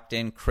were locked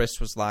in, Chris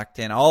was locked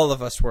in, all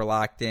of us were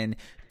locked in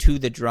to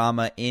the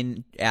drama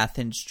in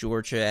Athens,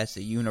 Georgia, as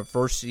the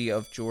University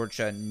of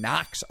Georgia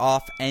knocks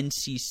off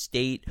NC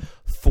State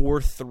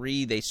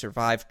 4-3. They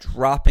survive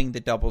dropping the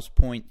doubles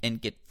point and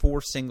get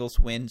 4 singles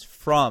wins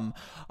from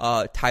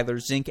Tyler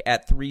Zink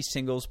at 3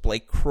 singles,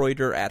 Blake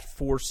Kreuter at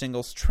 4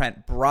 singles,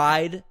 Trent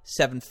Bride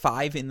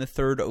 7-5 in the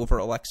third over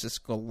Alexis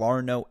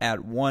Galarno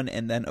at 1,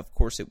 and then, of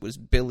course, it was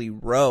Billy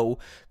Rowe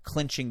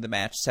clinching the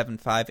match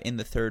 7-5 in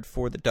the third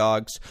for the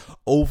Dogs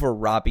over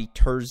Robbie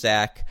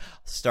Turzak.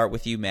 Start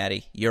with you,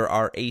 Maddie. You're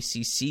our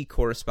ACC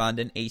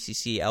correspondent.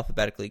 ACC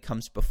alphabetically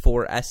comes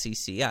before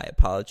SEC. I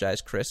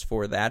apologize, Chris,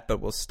 for that,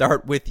 but we'll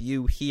start with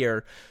you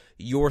here.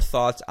 Your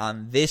thoughts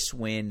on this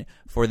win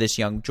for this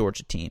young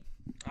Georgia team?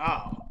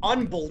 Oh,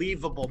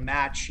 unbelievable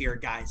match here,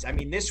 guys. I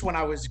mean, this one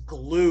I was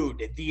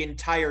glued the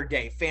entire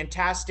day.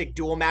 Fantastic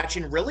dual match,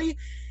 and really,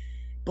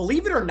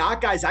 believe it or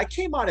not, guys, I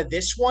came out of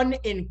this one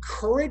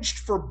encouraged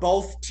for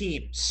both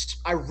teams.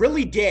 I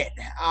really did.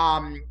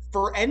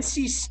 For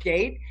NC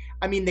State,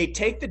 I mean, they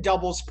take the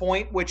doubles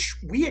point, which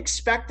we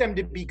expect them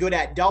to be good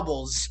at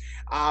doubles.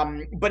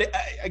 But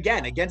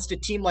again, against a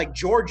team like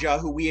Georgia,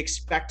 who we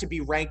expect to be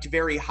ranked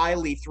very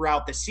highly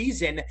throughout the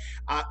season,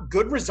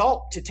 good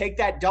result to take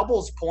that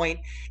doubles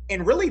point.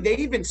 And really, they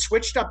even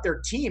switched up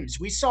their teams.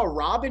 We saw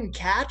Robin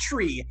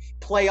Catry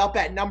play up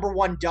at number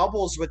 1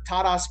 doubles with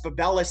Tadas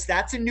Babelis.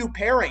 That's a new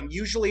pairing.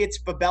 Usually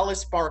it's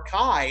Babelis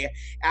Barkai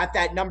at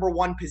that number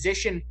 1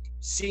 position.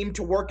 Seemed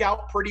to work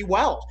out pretty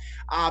well.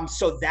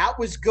 So that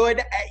was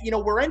good.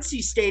 Where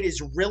NC State is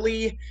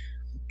really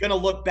gonna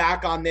look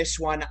back on this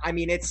one. I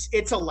mean, it's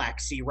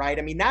Alexi, right?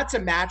 I mean, that's a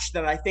match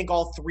that I think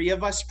all three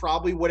of us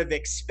probably would have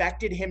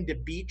expected him to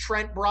beat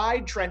Trent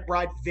Bride. Trent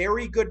Bride,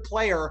 very good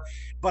player,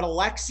 but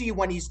Alexi,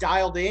 when he's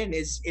dialed in,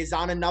 is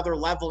on another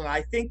level. And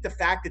I think the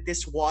fact that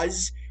this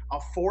was a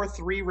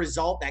 4-3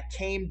 result that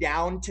came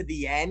down to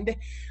the end,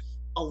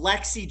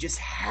 Alexi just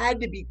had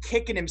to be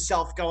kicking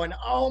himself going,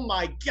 oh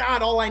my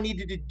God, all I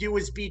needed to do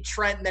was beat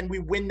Trent. And then we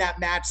win that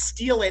match,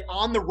 steal it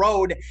on the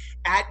road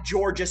at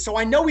Georgia. So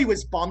I know he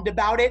was bummed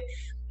about it,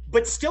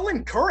 but still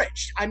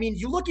encouraged. I mean,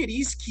 you look at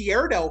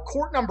Izquierdo,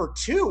 court number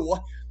 2.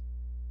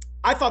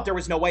 I thought there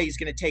was no way he's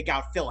going to take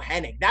out Phil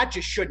Henning. That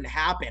just shouldn't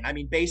happen. I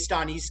mean, based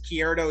on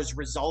Izquierdo's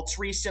results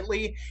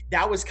recently,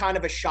 that was kind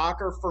of a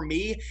shocker for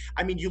me.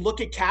 I mean, you look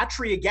at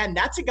Catry again,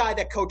 that's a guy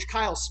that Coach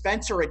Kyle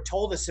Spencer had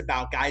told us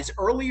about, guys.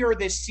 Earlier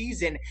this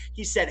season,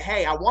 he said,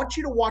 hey, I want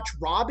you to watch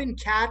Robin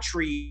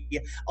Catry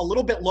a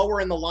little bit lower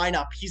in the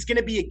lineup. He's going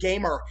to be a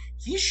gamer.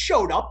 He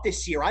showed up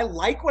this year. I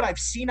like what I've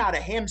seen out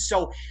of him.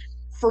 So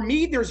for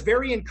me, there's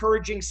very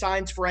encouraging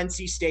signs for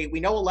NC State. We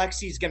know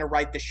Alexi's going to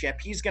right the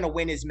ship. He's going to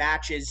win his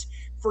matches.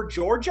 For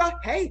Georgia,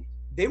 hey,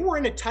 they were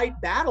in a tight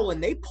battle,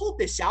 and they pulled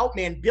this out,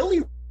 man.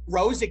 Billy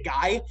Rowe's a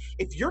guy,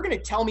 if you're going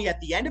to tell me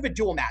at the end of a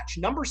dual match,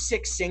 number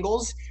 6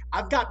 singles,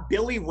 I've got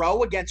Billy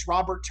Rowe against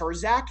Robert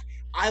Turzak.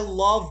 I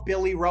love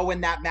Billy Rowe in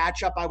that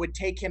matchup. I would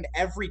take him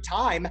every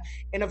time.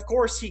 And, of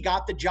course, he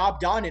got the job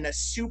done in a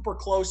super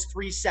close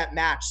 3-set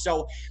match.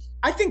 So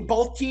I think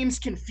both teams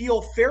can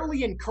feel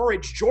fairly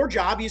encouraged.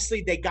 Georgia,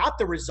 obviously, they got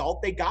the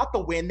result. They got the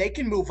win. They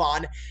can move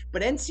on.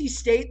 But NC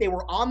State, they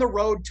were on the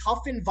road,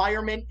 tough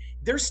environment.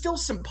 There's still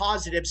some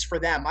positives for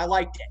them. I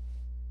liked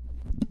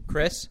it.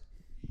 Chris?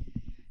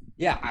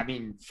 Yeah, I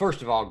mean,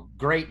 first of all,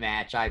 great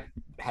match. I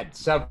had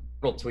several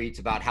tweets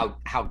about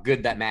how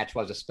good that match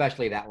was,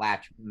 especially that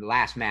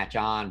last match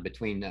on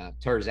between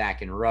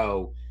Turzak and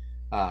Rowe.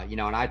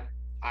 And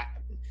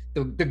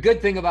the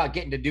good thing about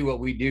getting to do what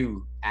we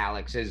do,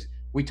 Alex, is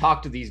we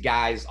talk to these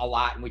guys a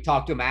lot, and we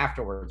talk to them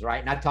afterwards, right?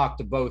 And I talked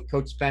to both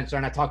Coach Spencer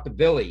and I talked to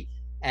Billy,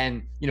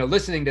 and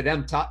listening to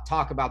them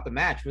talk about the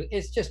match,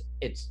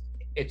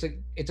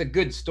 it's a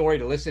good story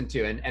to listen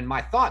to. And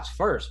my thoughts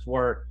first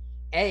were,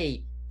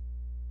 I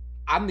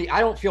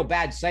don't feel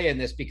bad saying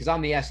this because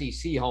I'm the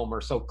SEC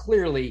homer, so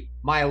clearly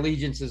my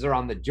allegiances are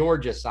on the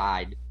Georgia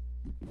side.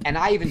 And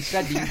I even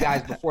said to you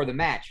guys before the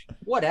match,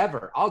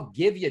 whatever, I'll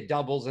give you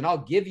doubles and I'll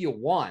give you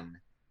 1.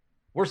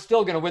 We're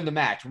still going to win the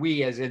match.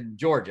 We, as in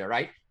Georgia,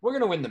 right? We're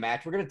going to win the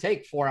match. We're going to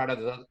take 4 out of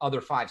the other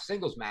 5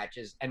 singles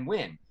matches and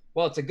win.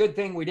 Well, it's a good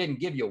thing we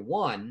didn't give you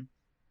 1,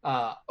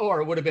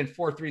 or it would have been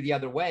 4-3 the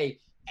other way.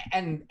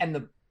 And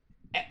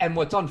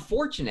what's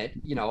unfortunate,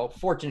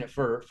 fortunate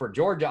for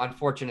Georgia,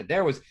 unfortunate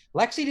there was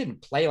Lexi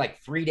didn't play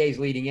like 3 days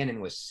leading in and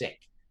was sick.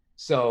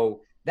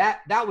 So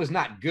that was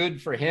not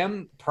good for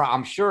him.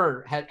 I'm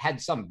sure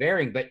had some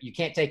bearing, but you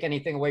can't take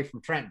anything away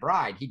from Trent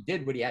Bride. He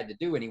did what he had to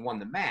do and he won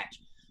the match.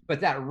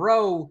 But that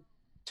Rowe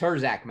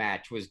Turzak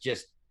match was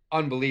just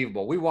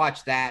unbelievable. We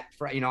watched that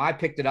I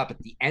picked it up at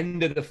the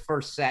end of the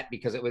first set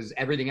because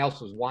everything else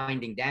was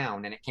winding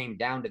down, and it came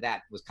down to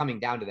that, was coming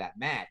down to that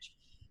match.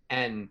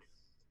 And,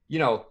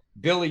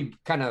 Billy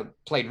kind of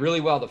played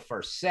really well the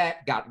first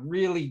set, got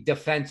really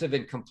defensive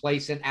and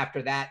complacent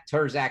after that.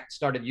 Turzak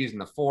started using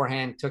the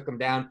forehand, took him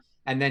down.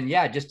 And then,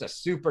 just a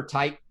super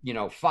tight,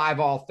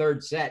 5-all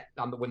third set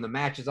when the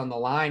match is on the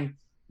line.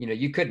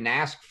 You couldn't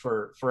ask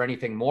for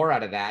anything more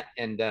out of that.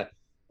 And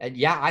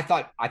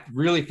I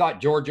really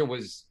thought Georgia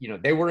was,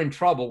 they were in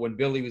trouble when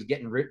Billy was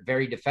getting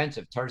very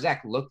defensive. Turzak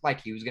looked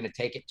like he was going to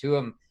take it to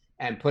him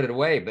and put it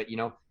away, but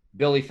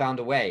Billy found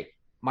a way.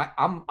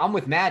 I'm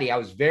with Maddie. I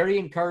was very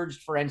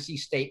encouraged for NC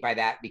State by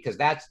that because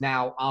that's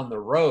now on the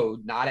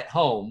road, not at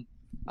home,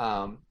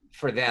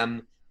 for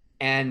them,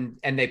 and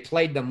they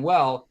played them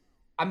well.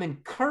 I'm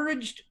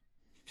encouraged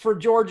for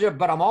Georgia,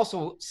 but I'm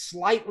also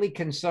slightly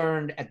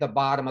concerned at the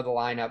bottom of the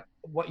lineup.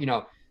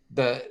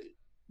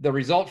 The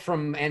result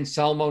from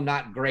Anselmo,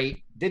 not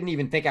great. Didn't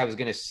even think I was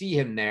going to see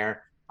him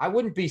there. I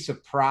wouldn't be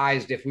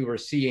surprised if we were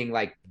seeing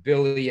like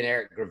Billy and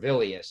Eric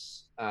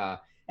Gravilius.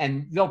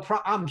 And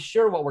I'm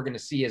sure what we're going to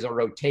see is a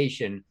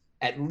rotation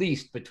at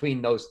least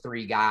between those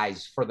 3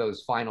 guys for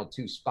those final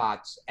 2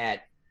 spots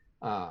at,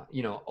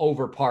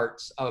 over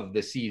parts of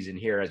the season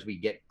here as we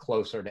get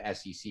closer to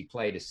SEC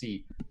play to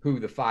see who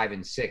the 5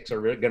 and 6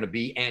 are going to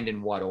be and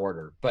in what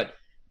order.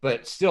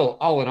 But still,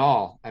 all in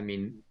all, I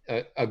mean,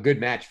 a good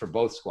match for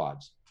both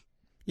squads.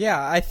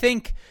 Yeah, I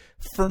think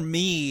for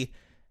me,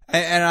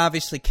 and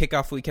obviously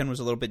kickoff weekend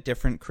was a little bit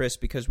different, Chris,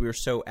 because we were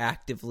so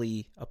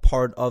actively a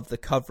part of the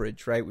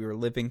coverage, right? We were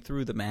living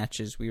through the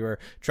matches. We were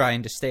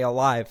trying to stay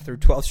alive through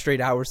 12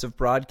 straight hours of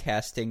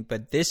broadcasting.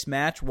 But this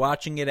match,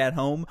 watching it at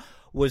home,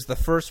 was the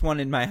first one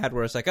in my head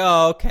where I was like,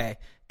 oh, okay,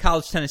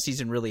 college tennis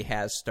season really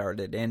has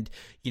started. And,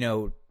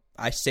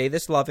 I say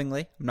this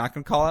lovingly. I'm not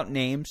going to call out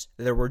names.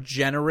 There were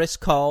generous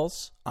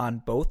calls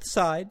on both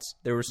sides.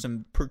 There were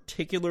some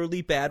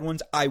particularly bad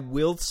ones. I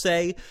will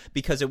say,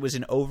 because it was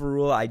an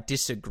overrule I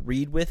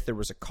disagreed with, there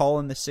was a call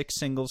in the 6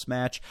 singles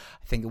match.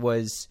 I think it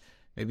was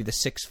maybe the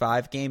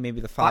 6-5 game,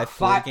 maybe the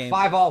 5-4 game.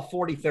 5-all,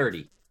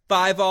 40-30.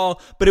 5-all,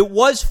 but it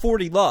was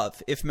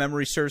 40-love, if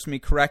memory serves me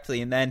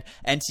correctly. And then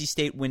NC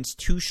State wins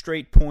 2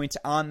 straight points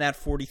on that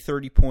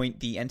 40-30 point.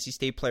 The NC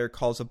State player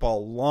calls a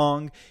ball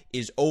long,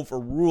 is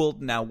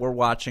overruled. Now we're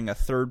watching a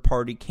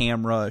third-party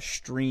camera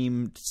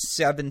streamed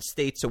 7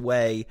 states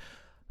away.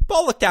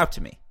 Ball looked out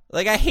to me.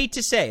 Like, I hate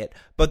to say it,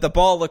 but the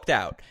ball looked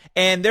out.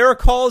 And there are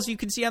calls you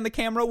can see on the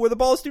camera where the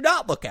balls do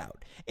not look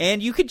out.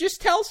 And you could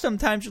just tell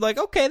sometimes, you're like,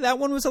 okay, that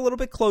one was a little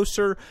bit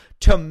closer.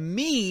 To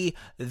me,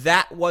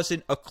 that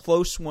wasn't a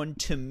close one.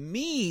 To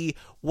me,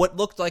 what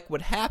looked like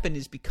what happened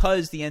is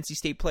because the NC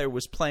State player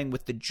was playing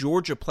with the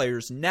Georgia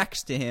players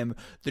next to him,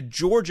 the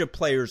Georgia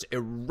players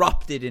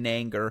erupted in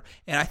anger,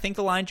 and I think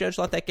the line judge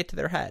let that get to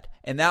their head.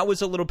 And that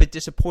was a little bit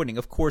disappointing.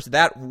 Of course,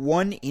 that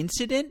one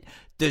incident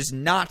does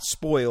not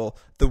spoil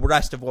the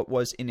rest of what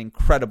was an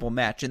incredible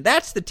match. And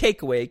that's the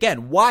takeaway.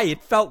 Again, why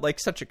it felt like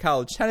such a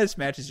college tennis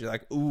match is you're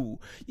like, ooh,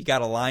 you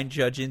got a line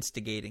judge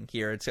instigating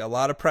here. It's a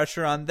lot of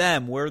pressure on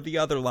them. Where are the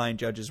other line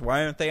judges?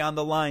 Why aren't they on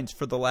the lines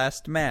for the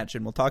last match?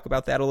 And we'll talk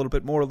about that a little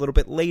bit more a little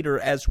bit later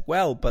as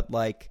well. But,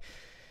 like,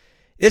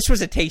 this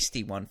was a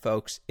tasty one,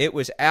 folks. It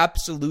was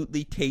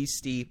absolutely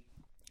tasty.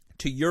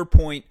 To your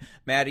point,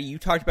 Maddie, you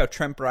talked about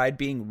Trent Bride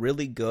being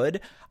really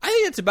good. I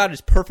think it's about as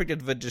perfect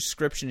of a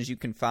description as you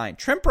can find.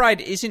 Trent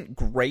Bride isn't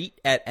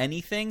great at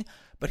anything,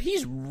 but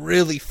he's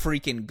really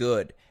freaking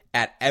good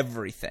at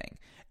everything.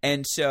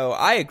 And so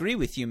I agree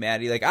with you,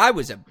 Maddie. Like,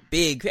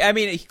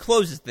 he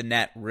closes the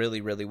net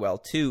really, really well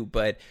too,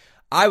 but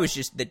I was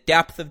just the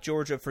depth of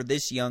Georgia for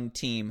this young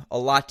team. A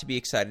lot to be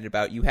excited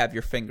about. You have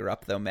your finger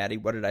up, though, Maddie.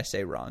 What did I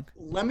say wrong?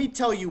 Let me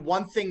tell you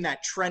one thing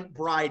that Trent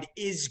Bride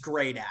is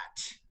great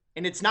at.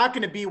 And it's not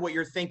going to be what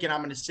you're thinking I'm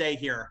going to say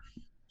here.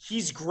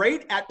 He's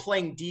great at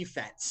playing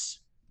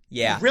defense.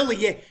 Yeah.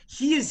 Really,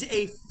 he is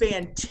a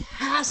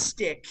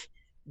fantastic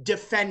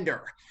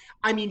defender.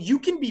 I mean, you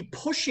can be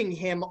pushing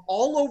him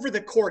all over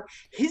the court.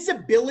 His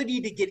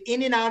ability to get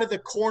in and out of the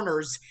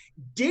corners,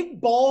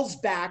 dig balls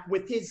back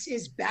with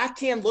his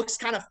backhand looks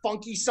kind of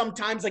funky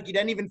sometimes, like he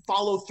doesn't even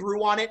follow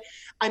through on it.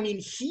 I mean,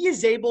 he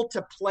is able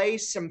to play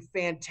some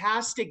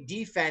fantastic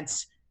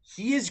defense.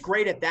 He is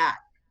great at that.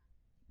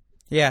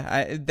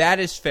 Yeah, that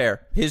is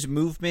fair. His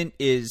movement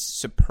is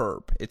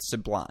superb. It's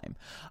sublime.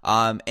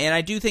 And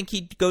I do think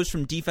he goes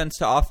from defense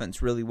to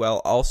offense really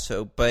well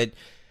also. But,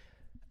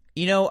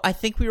 I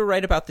think we were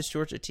right about this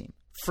Georgia team.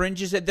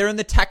 Fringes, they're in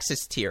the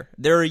Texas tier.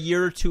 They're a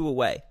year or two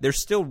away. They're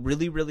still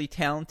really, really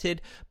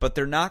talented, but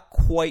they're not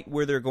quite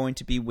where they're going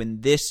to be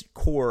when this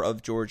core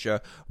of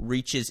Georgia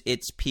reaches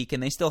its peak,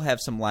 and they still have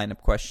some lineup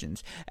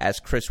questions,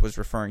 as Chris was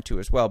referring to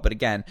as well. But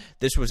again,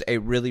 this was a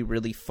really,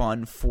 really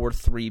fun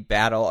 4-3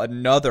 battle,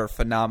 another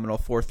phenomenal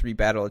 4-3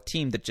 battle, a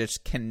team that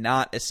just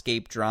cannot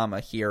escape drama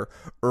here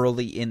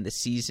early in the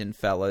season,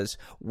 fellas.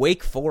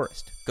 Wake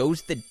Forest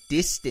goes the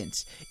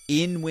distance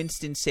in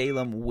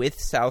Winston-Salem with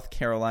South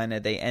Carolina.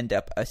 They end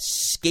up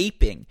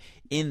escaping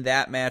in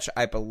that match,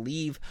 I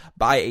believe,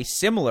 by a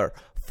similar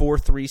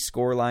 4-3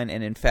 scoreline.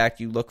 And in fact,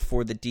 you look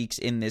for the Deacs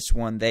in this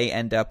one. They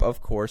end up, of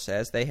course,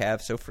 as they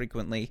have so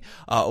frequently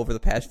over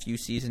the past few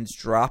seasons,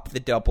 drop the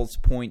doubles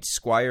points.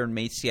 Squire and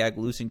Maciag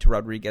losing to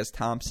Rodriguez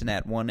Thompson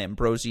at 1.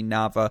 Ambrosi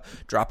Nava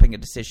dropping a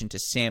decision to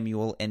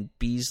Samuel and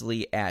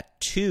Beasley at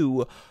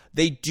 2.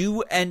 They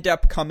do end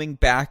up coming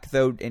back,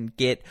 though, and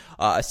get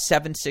a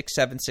 7-6,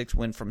 7-6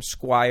 win from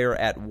Squire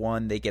at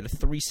 1. They get a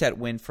 3-set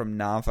win from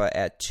Nava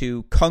at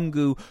 2.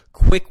 Kungu,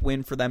 quick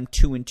win for them,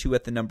 2-2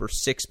 at the number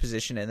 6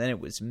 position. And then it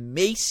was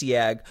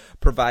Maciag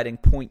providing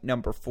point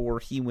number 4.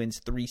 He wins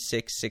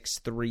 3-6,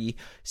 6-3,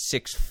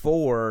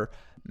 6-4.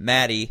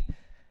 Maddie,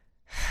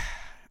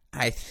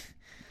 I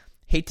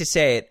hate to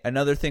say it,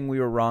 another thing we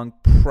were wrong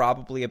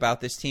probably about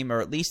this team, or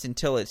at least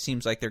until it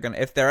seems like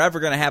if they're ever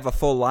going to have a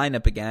full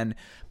lineup again.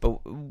 But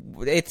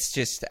it's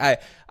just, I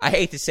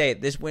hate to say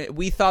it,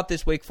 we thought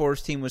this Wake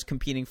Forest team was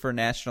competing for a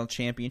national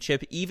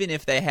championship. Even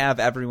if they have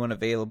everyone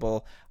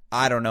available,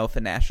 I don't know if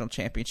a national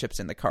championship's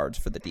in the cards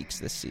for the Deacs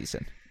this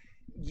season.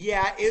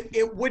 Yeah,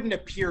 it wouldn't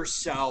appear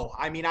so.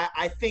 I mean,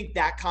 I think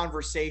that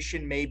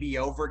conversation may be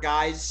over,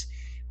 guys.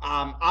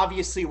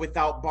 Obviously,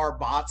 without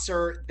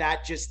Barbotzer,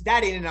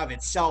 that in and of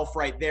itself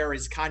right there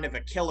is kind of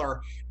a killer.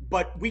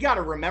 But we got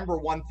to remember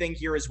one thing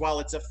here as well.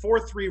 It's a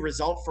 4-3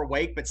 result for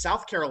Wake, but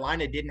South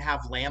Carolina didn't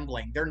have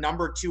Lambling, their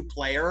number 2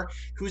 player,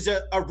 who's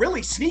a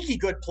really sneaky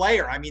good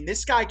player. I mean,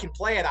 this guy can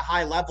play at a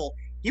high level.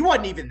 He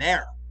wasn't even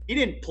there. He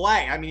didn't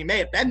play. I mean, he may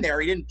have been there.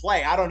 He didn't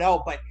play. I don't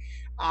know. But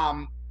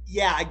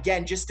yeah,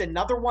 again, just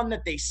another one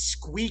that they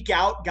squeak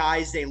out,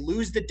 guys. They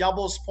lose the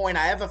doubles point.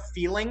 I have a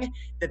feeling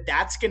that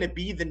that's going to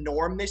be the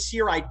norm this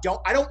year. I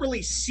don't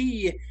really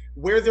see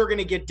where they're going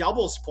to get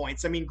doubles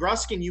points. I mean,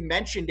 Gruskin, you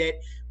mentioned it.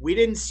 We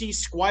didn't see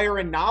Squire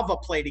and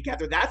Nava play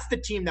together. That's the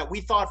team that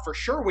we thought for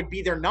sure would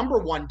be their number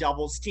 1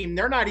 doubles team.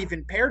 They're not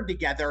even paired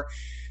together.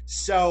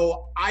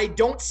 So I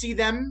don't see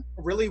them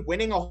really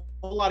winning a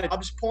whole lot of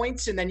dubs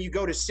points, and then you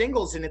go to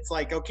singles and it's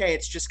like, okay,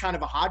 it's just kind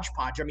of a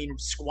hodgepodge. I mean,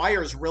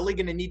 Squire's really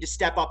going to need to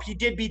step up. He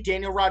did beat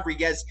Daniel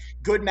Rodriguez,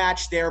 good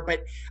match there,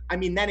 but I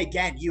mean, then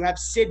again, you have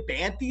Sid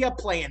Banthia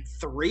playing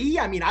 3.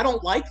 I mean, I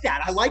don't like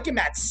that. I like him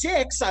at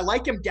 6. I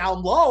like him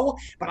down low,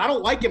 but I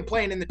don't like him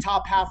playing in the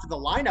top half of the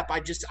lineup.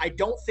 I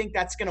don't think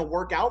that's going to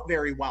work out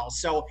very well.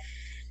 So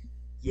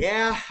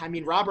yeah, I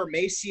mean, Robert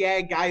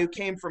Maciag, guy who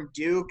came from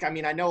Duke. I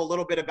mean, I know a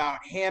little bit about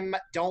him.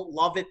 Don't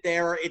love it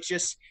there. It's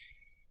just,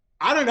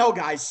 I don't know,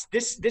 guys.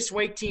 This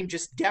Wake team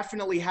just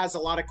definitely has a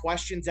lot of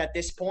questions at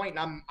this point,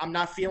 and I'm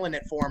not feeling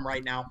it for them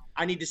right now.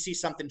 I need to see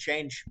something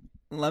change.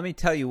 Let me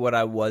tell you what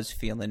I was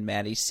feeling,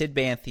 Maddie. Sid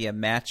Banthia,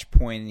 match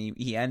point,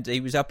 and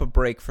he was up a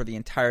break for the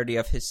entirety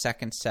of his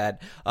second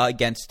set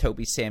against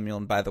Toby Samuel.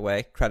 And by the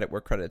way, credit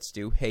where credit's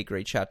due. Hey,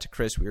 great shot to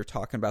Chris. We were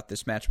talking about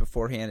this match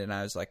beforehand, and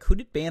I was like, who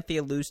did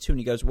Banthia lose to? And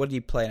he goes, what did he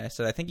play? And I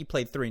said, I think he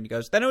played 3. And he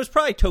goes, then it was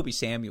probably Toby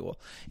Samuel.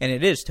 And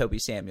it is Toby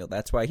Samuel.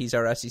 That's why he's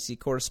our SEC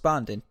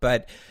correspondent.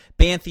 But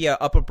Banthia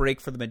up a break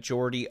for the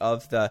majority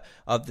of the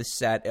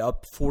set,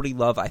 up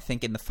 40-love, I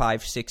think, in the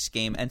 5-6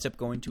 game, ends up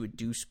going to a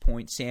deuce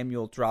point.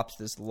 Samuel drops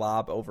this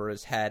lob over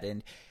his head,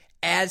 and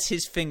as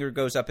his finger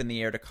goes up in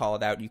the air to call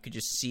it out, you could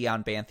just see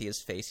on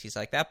Banthia's face, he's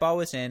like, that ball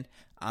was in,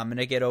 I'm going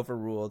to get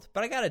overruled,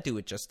 but I got to do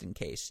it just in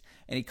case.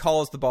 And he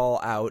calls the ball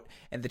out,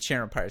 and the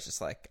chair umpire's just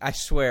like, I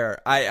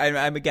swear,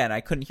 I'm again, I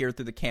couldn't hear it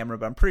through the camera,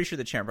 but I'm pretty sure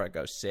the chair umpire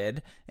goes,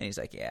 Sid, and he's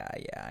like, yeah,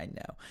 I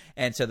know.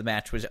 And so the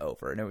match was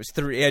over, and it was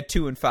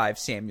 2-5,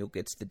 Samuel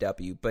gets the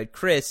W. But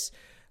Chris,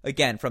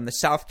 again, from the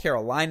South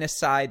Carolina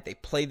side, they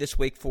play this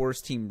Wake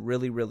Forest team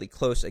really, really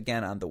close.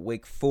 Again, on the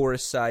Wake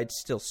Forest side,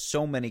 still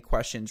so many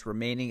questions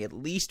remaining. At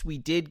least we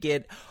did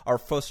get our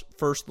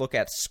first look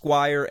at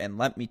Squire, and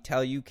let me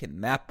tell you,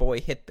 can that boy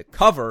hit the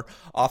cover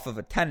off of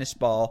a tennis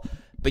ball?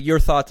 But your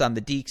thoughts on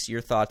the Deacs,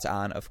 your thoughts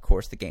on, of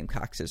course, the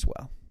Gamecocks as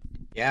well.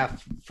 Yeah,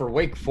 for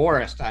Wake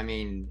Forest, I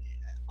mean,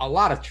 a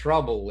lot of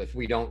trouble if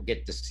we don't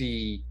get to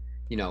see,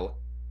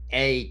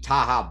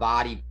 Taha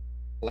Body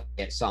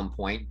at some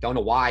point. Don't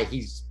know why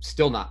he's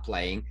still not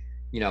playing.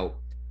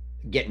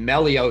 Get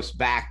Melios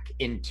back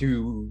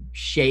into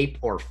shape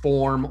or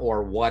form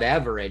or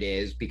whatever it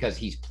is, because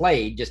he's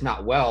played, just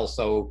not well.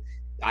 So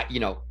I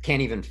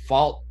can't even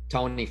fault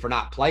Tony for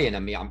not playing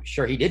him. I'm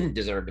sure he didn't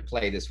deserve to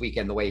play this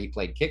weekend the way he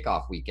played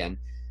kickoff weekend.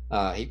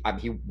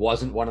 He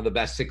wasn't one of the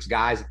best 6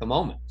 guys at the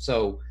moment.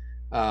 So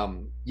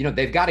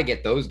they've got to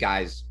get those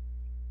guys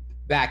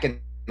back in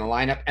the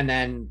lineup. And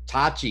then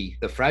Tachi,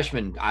 the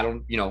freshman, I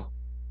don't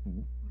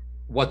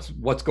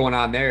what's going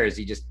on there. Is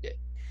he just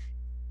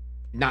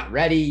not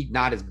ready,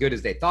 not as good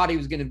as they thought he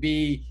was going to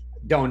be?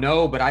 Don't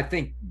know, but I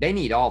think they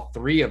need all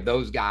 3 of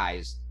those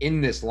guys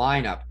in this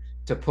lineup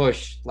to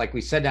push, like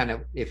we said,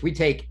 down. If we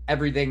take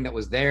everything that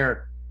was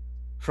there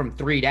from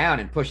 3 down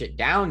and push it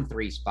down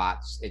 3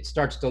 spots, it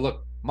starts to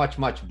look much,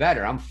 much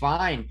better. I'm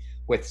fine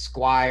with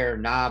Squire,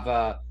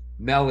 Nava,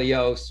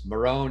 Melios,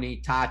 Maroney,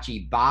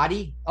 Tachi,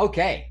 Body.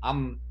 Okay,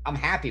 I'm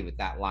happy with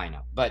that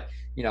lineup. But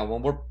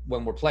when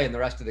we're playing the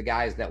rest of the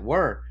guys that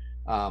were,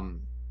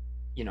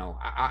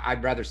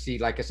 I'd rather see,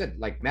 like I said,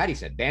 like Maddie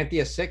said,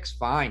 Banthia 6,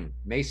 fine.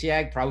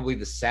 Maciag probably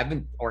the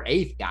 7th or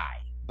 8th guy.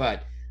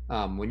 But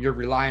when you're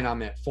relying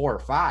on him at 4 or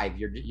 5,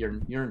 you're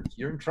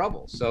in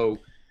trouble. So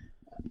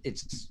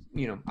it's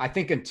I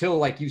think until,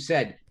 like you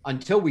said,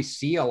 until we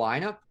see a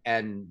lineup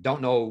and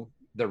don't know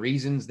the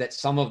reasons that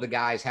some of the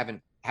guys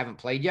haven't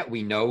played yet.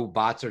 We know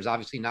Botzer's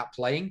obviously not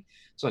playing.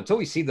 So until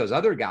we see those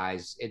other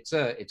guys, it's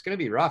going to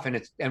be rough.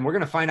 And we're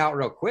going to find out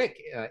real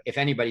quick if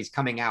anybody's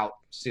coming out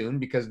soon,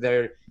 because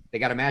they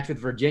got a match with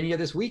Virginia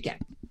this weekend.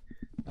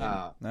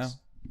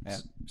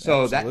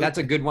 So that's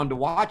a good one to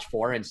watch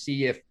for and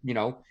see if,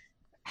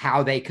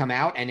 how they come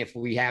out and if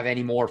we have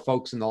any more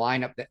folks in the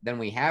lineup than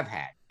we have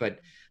had. But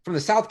from the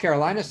South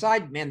Carolina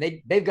side, man,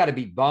 they've got to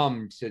be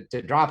bummed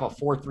to drop a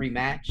 4-3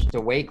 match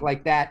to Wake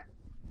like that.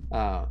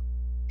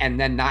 And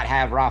then not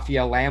have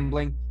Raphael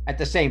Lambling. At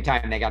the same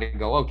time, they got to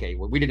go, okay,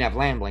 well, we didn't have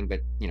Lambling,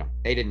 but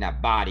they didn't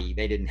have Body,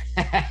 they didn't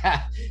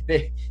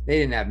they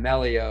didn't have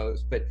Melios,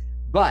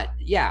 but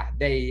yeah,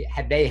 they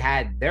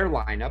had their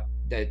lineup.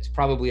 That's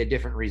probably a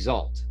different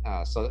result.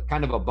 So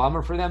kind of a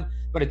bummer for them,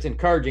 but it's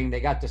encouraging. They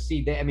got to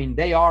see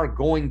they are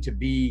going to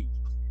be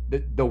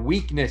the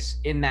weakness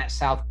in that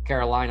South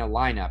Carolina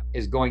lineup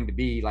is going to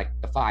be like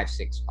the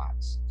 5-6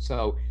 spots.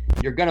 So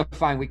you're going to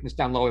find weakness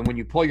down low. And when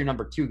you pull your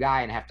number 2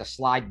 guy and have to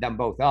slide them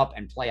both up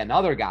and play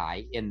another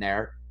guy in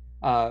there,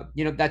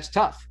 that's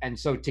tough. And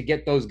so to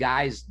get those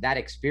guys that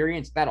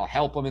experience, that'll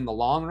help them in the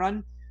long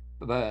run.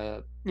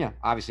 But,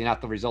 obviously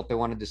not the result they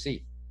wanted to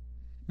see.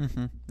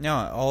 Mm-hmm.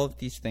 No, all of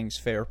these things,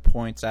 fair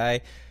points.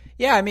 Tony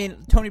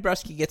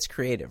Bruschi gets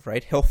creative,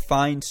 right? He'll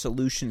find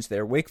solutions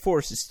there. Wake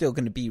Forest is still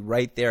going to be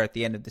right there at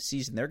the end of the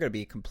season. They're going to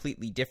be a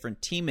completely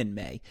different team in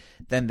May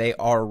than they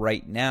are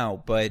right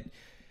now, but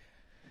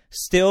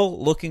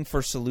still looking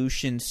for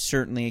solutions.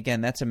 Certainly,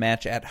 again, that's a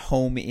match at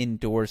home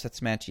indoors.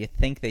 That's a match you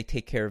think they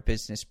take care of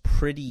business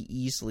pretty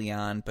easily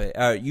on,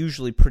 but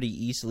usually pretty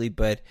easily,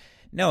 but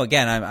No,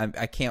 again,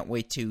 I can't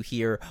wait to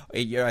hear.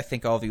 I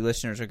think all of you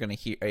listeners are going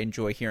to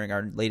enjoy hearing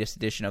our latest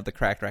edition of the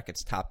Cracked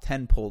Racquets Top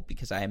 10 poll,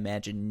 because I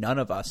imagine none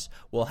of us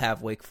will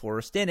have Wake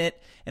Forest in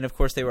it. And, of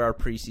course, they were our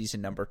preseason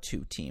number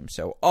 2 team.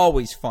 So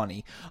always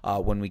funny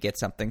when we get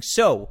something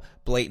so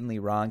blatantly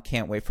wrong.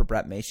 Can't wait for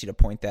Brett Macy to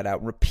point that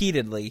out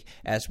repeatedly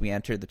as we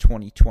enter the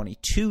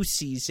 2022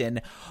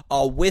 season.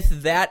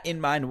 With that in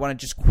mind, I want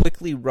to just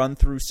quickly run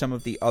through some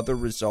of the other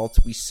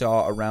results we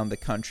saw around the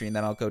country, and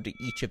then I'll go to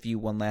each of you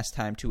one last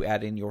time to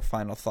add in your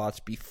final thoughts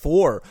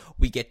before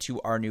we get to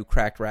our new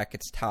Cracked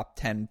Racquets Top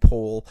 10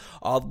 poll.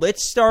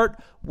 Let's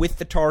start with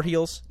the Tar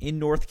Heels in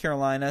North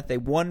Carolina. They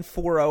won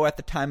 4-0 at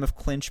the time of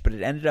clinch, but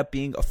it ended up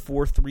being a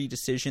 4-3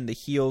 decision. The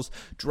Heels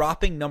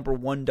dropping number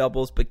 1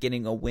 doubles, but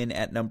getting a win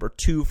at number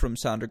 2 from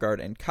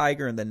Sondergaard and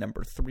Kiger, and then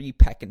number 3,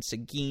 Peck and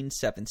Seguin,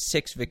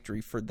 7-6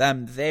 victory for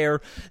them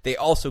there. They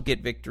also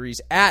get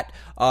victories at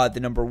the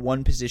number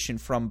 1 position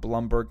from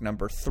Blumberg,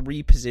 number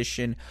 3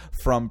 position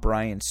from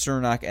Brian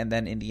Cernock, and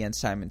then in the end,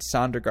 Simon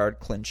Sondergaard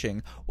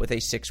clinching with a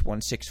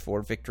 6-1,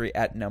 6-4 victory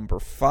at number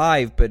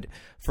 5. But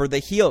for the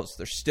Heels,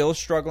 they're still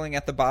struggling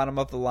at the bottom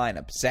of the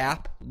lineup.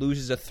 Zap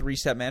loses a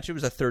 3-set match. It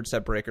was a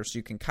 3rd-set breaker, so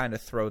you can kind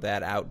of throw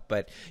that out.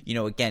 But,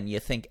 again,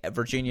 you think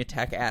Virginia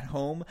Tech at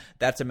home,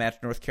 that's a match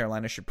North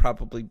Carolina should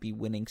probably be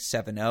winning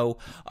 7-0.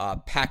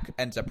 Peck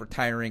ends up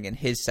retiring in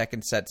his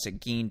 2nd set.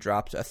 Seguin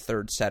drops a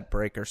 3rd-set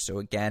breaker. So,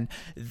 again,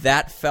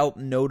 that felt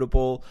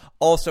notable.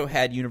 Also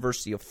had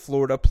University of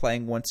Florida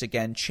playing once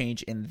again,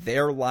 change in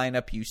their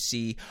lineup. You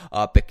see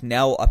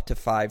Bicknell up to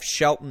 5,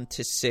 Shelton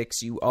to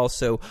 6. You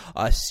also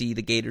see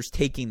the Gators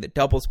taking the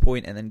doubles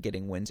point and then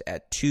getting wins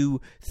at 2,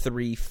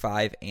 3,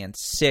 5, and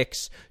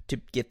 6 to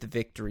get the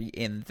victory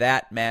in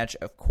that match.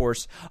 Of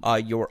course,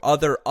 your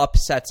other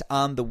upsets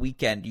on the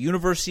weekend.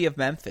 University of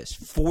Memphis,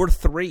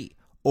 4-3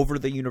 over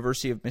the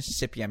University of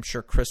Mississippi. I'm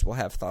sure Chris will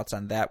have thoughts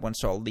on that one,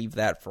 so I'll leave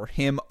that for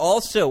him.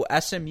 Also,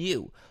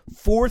 SMU,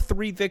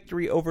 4-3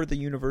 victory over the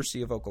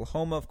University of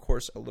Oklahoma. Of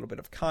course, a little bit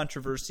of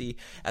controversy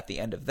at the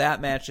end of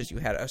that match as you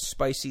had a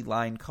spicy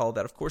line call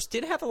that, of course,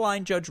 did have a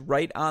line judge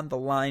right on the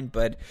line,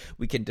 but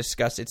we can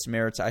discuss its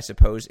merits, I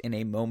suppose, in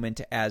a moment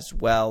as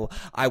well.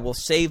 I will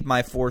save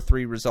my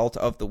 4-3 result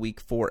of the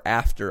week for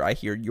after I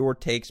hear your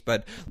takes,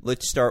 but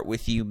let's start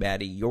with you,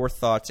 Maddie. Your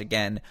thoughts,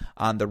 again,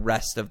 on the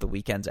rest of the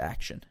weekend's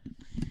action.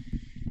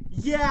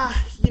 Yeah,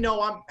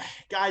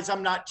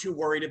 I'm not too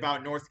worried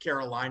about North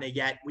Carolina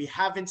yet. We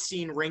haven't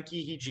seen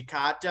Rinky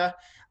Hijikata,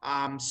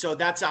 so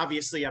that's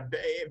obviously a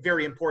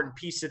very important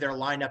piece of their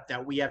lineup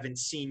that we haven't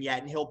seen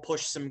yet, and he'll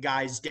push some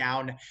guys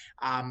down.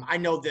 I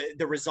know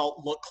the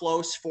result looked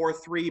close,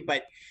 4-3,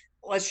 but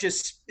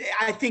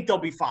I think they'll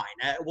be fine.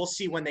 We'll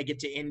see when they get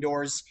to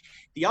indoors.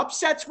 The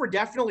upsets were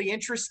definitely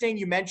interesting.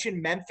 You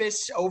mentioned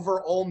Memphis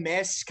over Ole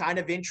Miss, kind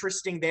of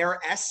interesting there.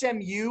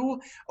 SMU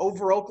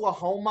over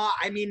Oklahoma.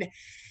 I mean,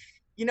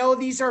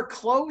 these are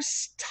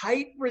close,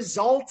 tight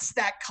results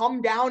that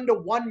come down to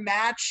one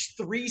match,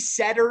 3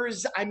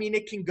 setters. I mean,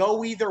 it can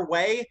go either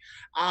way.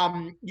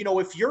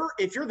 If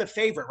you're the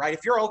favorite, right?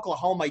 If you're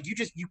Oklahoma,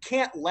 you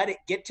can't let it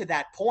get to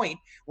that point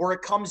where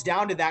it comes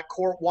down to that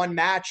court 1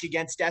 match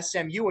against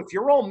SMU. If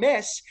you're Ole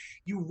Miss,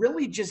 you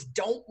really just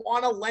don't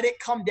want to let it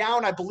come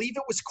down. I believe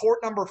it was court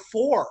number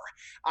 4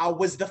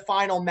 was the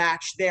final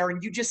match there,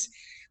 and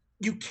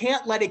you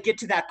can't let it get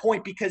to that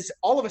point because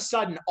all of a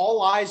sudden,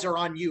 all eyes are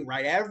on you,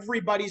 right?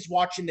 Everybody's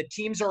watching. The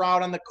teams are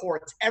out on the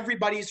courts.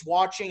 Everybody's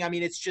watching. I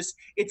mean,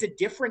 it's a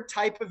different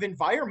type of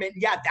environment.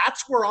 Yeah,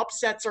 that's where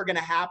upsets are going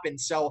to happen.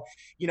 So,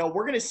 we're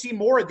going to see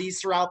more of these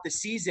throughout the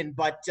season.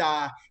 But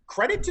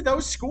credit to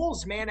those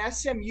schools, man.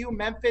 SMU,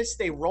 Memphis,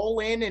 they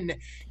roll in and,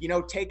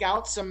 take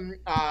out some,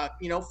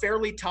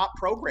 fairly top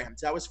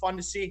programs. That was fun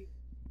to see.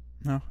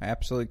 No,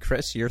 absolutely.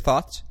 Chris, your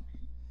thoughts?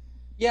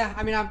 Yeah,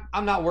 I mean,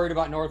 I'm not worried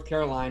about North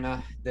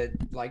Carolina. That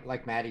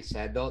like Maddie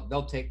said,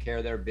 they'll take care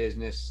of their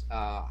business.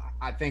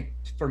 I think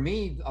for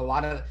me, a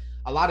lot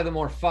of the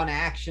more fun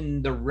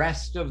action the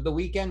rest of the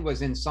weekend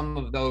was in some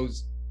of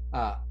those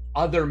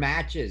other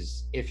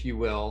matches, if you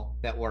will,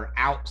 that were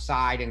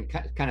outside and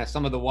kind of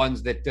some of the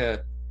ones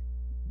that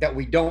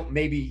we don't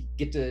maybe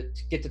get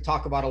to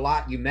talk about a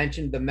lot. You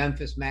mentioned the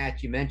Memphis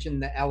match. You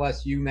mentioned the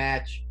LSU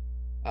match.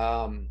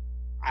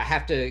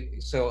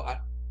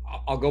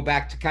 I'll go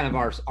back to kind of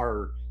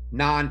our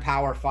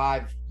non-Power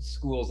 5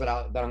 schools that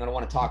I'm going to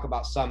want to talk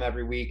about some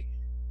every week.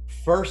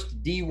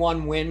 First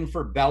D1 win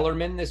for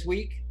Bellarmine this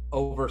week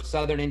over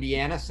Southern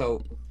Indiana.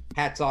 So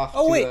hats off.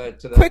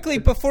 Quickly,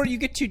 before you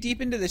get too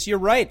deep into this, you're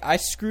right. I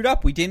screwed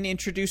up. We didn't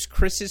introduce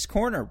Chris's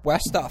Corner.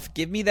 Westoff,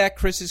 give me that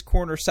Chris's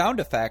Corner sound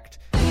effect.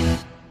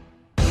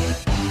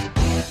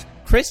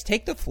 Chris,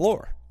 take the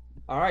floor.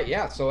 All right,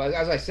 yeah. So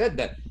as I said,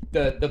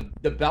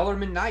 the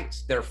Bellarmine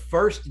Knights, their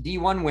first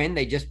D1 win.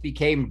 They just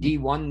became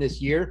D1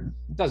 this year.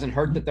 Doesn't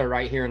hurt that they're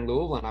right here in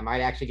Louisville, and I might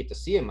actually get to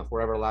see them if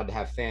we're ever allowed to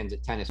have fans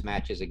at tennis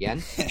matches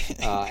again.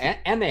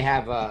 And they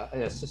have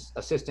an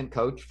assistant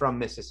coach from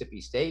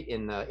Mississippi State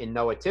in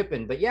Noah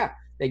Tippin. But yeah,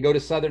 they go to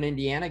Southern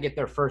Indiana, get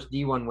their first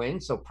D1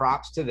 win. So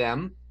props to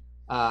them.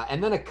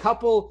 And then a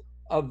couple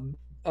of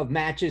of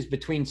matches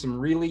between some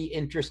really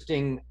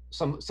interesting,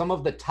 some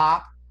of the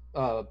top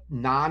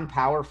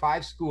non-Power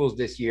 5 schools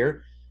this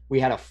year. We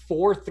had a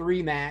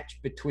 4-3 match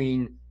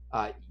between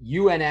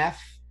UNF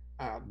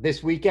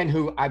this weekend,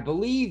 who I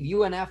believe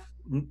UNF,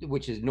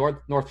 which is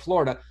North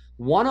Florida,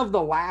 one of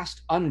the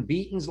last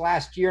unbeatens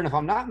last year. And if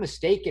I'm not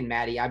mistaken,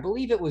 Maddie, I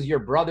believe it was your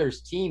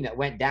brother's team that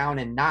went down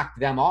and knocked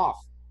them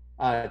off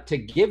to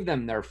give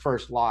them their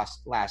first loss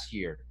last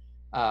year.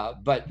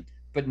 But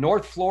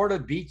North Florida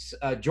beats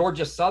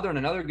Georgia Southern,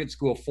 another good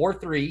school,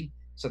 4-3.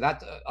 So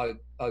that's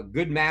a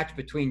good match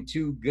between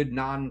two good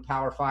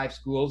non-Power 5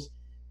 schools.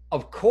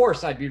 Of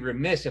course, I'd be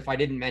remiss if I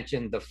didn't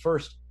mention the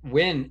first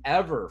win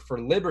ever for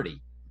Liberty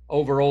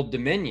over Old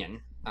Dominion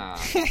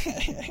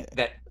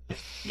that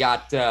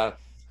got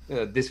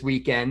this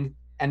weekend.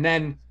 And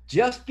then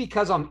just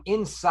because I'm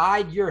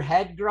inside your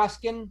head,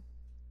 Gruskin,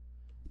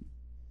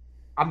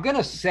 I'm going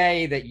to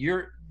say that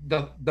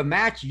the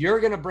match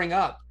you're going to bring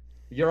up,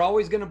 you're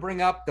always going to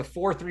bring up the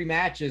 4-3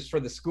 matches for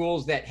the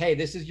schools that, hey,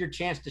 this is your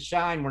chance to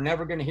shine. We're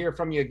never going to hear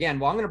from you again.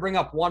 Well, I'm going to bring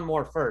up one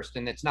more first,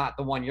 and it's not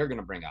the one you're going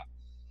to bring up.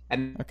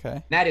 And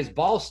that is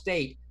Ball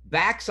State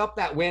backs up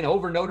that win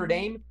over Notre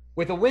Dame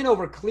with a win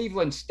over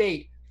Cleveland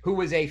State, who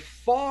is a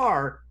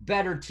far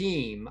better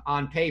team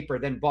on paper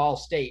than Ball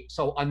State.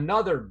 So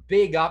another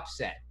big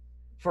upset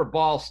for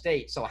Ball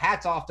State. So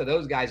hats off to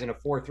those guys in a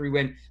 4-3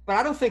 win. But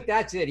I don't think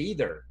that's it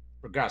either,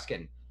 for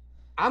Gruskin.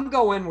 I'm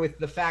going with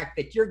the fact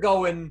that you're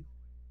going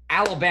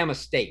Alabama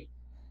State.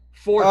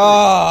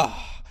 4-3.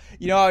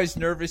 I was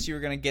nervous you were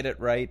going to get it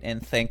right,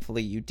 and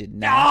thankfully you did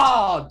not.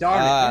 Oh,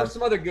 darn it. There were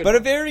some other good But a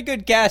very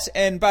good guess.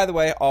 And by the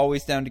way,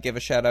 always down to give a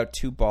shout-out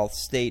to Ball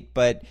State.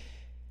 But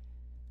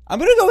I'm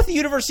going to go with the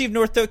University of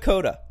North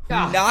Dakota, who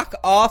knock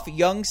off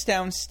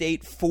Youngstown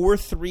State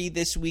 4-3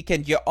 this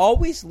weekend. You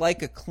always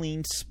like a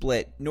clean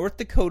split. North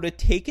Dakota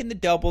taking the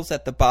doubles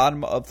at the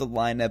bottom of the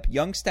lineup.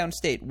 Youngstown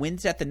State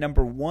wins at the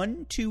number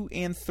 1, 2,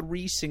 and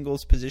 3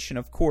 singles position,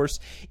 of course.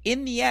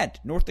 In the end,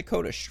 North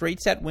Dakota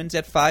straight set wins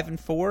at 5 and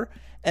 4.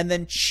 And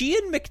then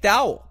Sheehan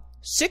McDowell,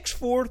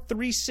 6-4,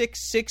 3-6,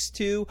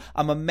 6-2.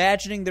 I'm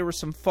imagining there were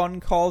some fun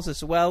calls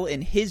as well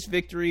in his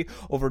victory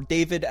over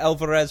David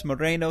Alvarez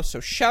Moreno. So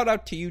shout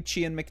out to you,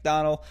 Sheehan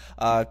McDowell.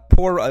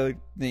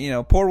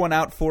 Pour one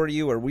out for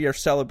you, or we are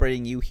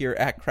celebrating you here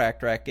at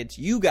Cracked Racquets.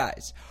 You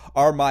guys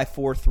are my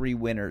 4-3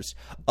 winners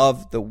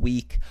of the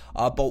week.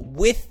 But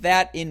with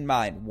that in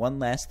mind, one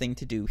last thing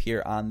to do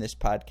here on this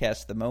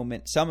podcast, the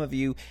moment some of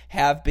you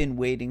have been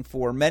waiting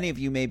for, many of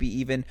you maybe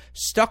even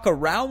stuck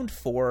around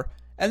for,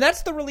 and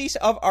that's the release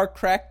of our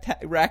Cracked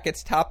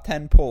Racquets Top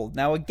 10 poll.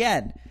 Now,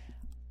 again,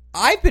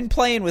 I've been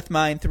playing with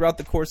mine throughout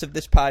the course of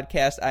this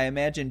podcast. I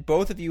imagine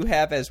both of you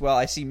have as well.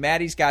 I see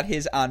Maddie's got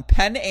his on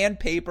pen and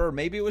paper.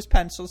 Maybe it was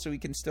pencil, so he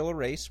can still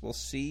erase. We'll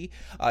see.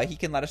 He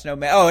can let us know.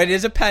 Oh, it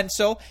is a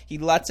pencil. He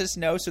lets us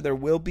know, so there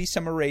will be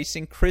some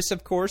erasing. Chris,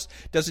 of course,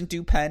 doesn't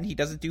do pen. He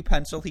doesn't do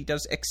pencil. He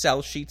does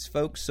Excel sheets,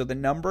 folks. So the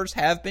numbers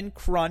have been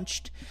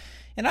crunched.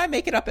 And I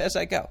make it up as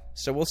I go.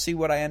 So we'll see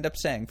what I end up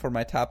saying for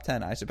my top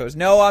 10, I suppose.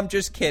 No, I'm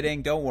just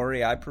kidding. Don't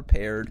worry. I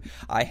prepared.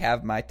 I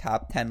have my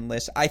top 10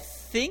 list. I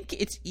think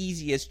it's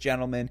easiest,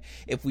 gentlemen,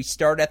 if we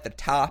start at the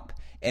top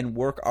and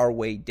work our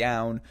way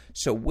down.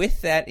 So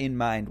with that in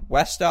mind,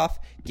 Westhoff,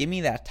 give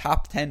me that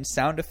top 10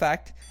 sound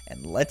effect,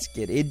 and let's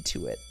get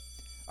into it.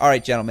 All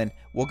right, gentlemen,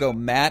 we'll go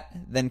Matt,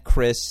 then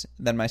Chris,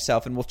 then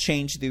myself, and we'll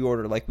change the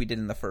order like we did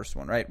in the first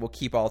one, right? We'll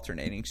keep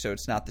alternating so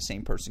it's not the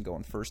same person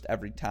going first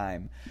every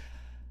time.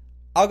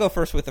 I'll go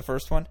first with the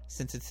first one,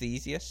 since it's the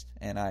easiest,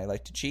 and I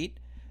like to cheat.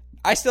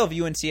 I still have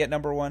UNC at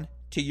number 1.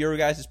 To your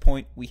guys'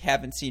 point, we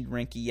haven't seen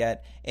Rinke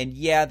yet, and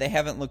yeah, they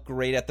haven't looked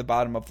great at the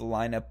bottom of the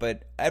lineup,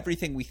 but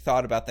everything we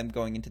thought about them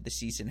going into the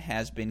season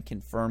has been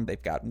confirmed.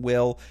 They've got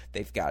Will,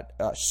 they've got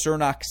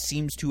Cernak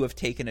seems to have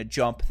taken a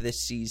jump this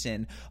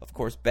season. Of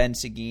course, Ben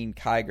Seguin,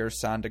 Kiger,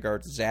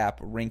 Sondergaard,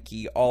 Zapp,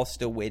 Rinke, all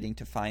still waiting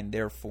to find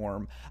their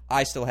form.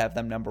 I still have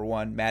them number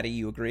 1. Maddie,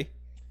 you agree?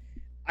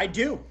 I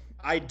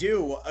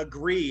do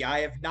agree.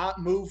 I have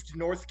not moved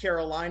North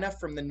Carolina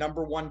from the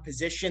number 1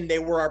 position. They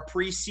were our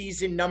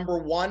preseason number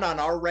 1 on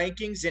our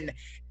rankings. And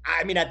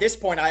I mean, at this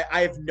point, I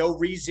have no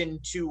reason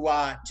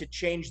to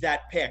change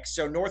that pick.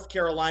 So North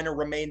Carolina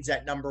remains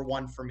at number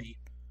 1 for me.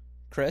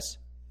 Chris?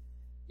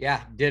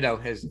 Yeah, ditto.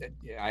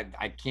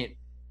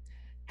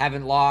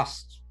 Haven't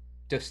lost.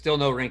 Still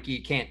no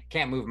Rinke.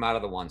 Can't move him out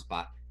of the 1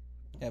 spot.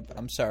 Yep,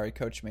 I'm sorry,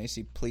 Coach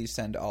Macy. Please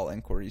send all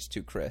inquiries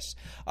to Chris.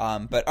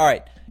 But all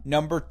right,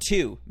 number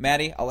 2.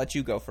 Maddie, I'll let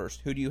you go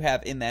first. Who do you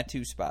have in that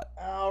 2 spot?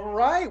 All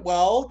right.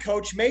 Well,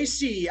 Coach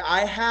Macy,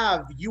 I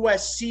have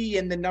USC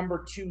in the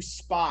number 2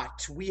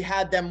 spot. We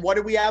had them, what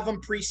do we have them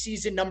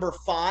preseason number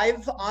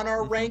 5 on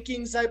our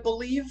rankings, I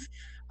believe.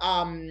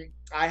 I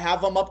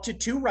have them up to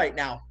 2 right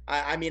now.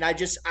 I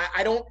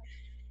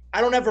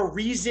don't have a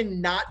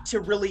reason not to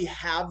really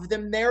have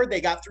them there.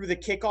 They got through the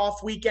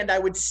kickoff weekend. I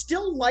would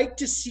still like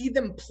to see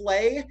them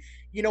play,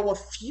 a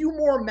few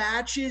more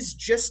matches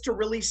just to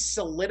really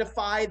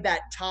solidify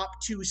that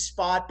top 2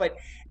 spot. But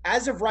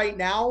as of right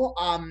now,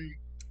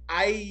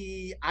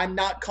 I'm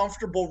not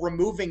comfortable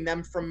removing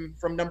them from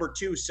number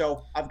 2,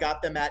 so I've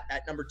got them at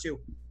number 2.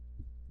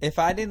 If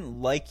I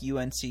didn't like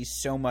UNC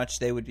so much,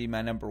 they would be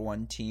my number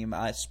 1 team.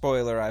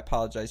 Spoiler, I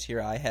apologize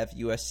here. I have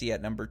USC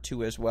at number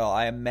 2 as well.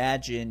 I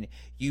imagine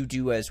you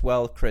do as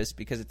well, Chris,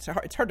 because it's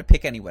hard to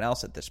pick anyone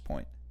else at this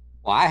point.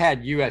 Well, I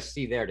had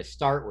USC there to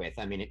start with.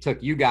 I mean, it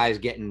took you guys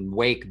getting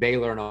Wake,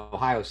 Baylor, and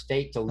Ohio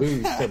State to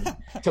lose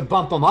to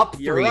bump them up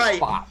 3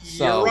 spots.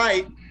 So, you're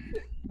right.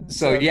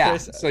 So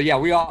yeah,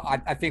 we all.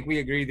 I think we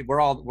agree that we're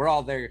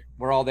all there.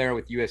 We're all there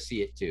with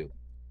USC at 2.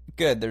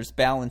 Good. There's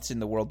balance in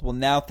the world. Well,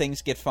 now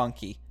things get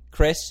funky.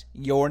 Chris,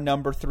 your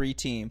number 3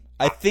 team.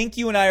 I think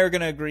you and I are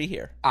going to agree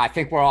here. I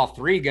think we're all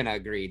 3 going to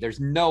agree. There's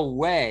no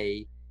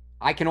way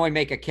I can only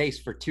make a case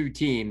for 2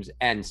 teams,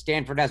 and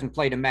Stanford hasn't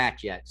played a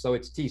match yet, so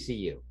it's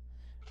TCU.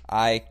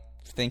 I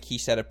think he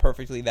said it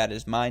perfectly. That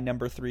is my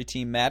number 3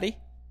 team, Maddie.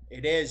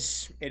 It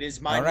is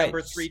my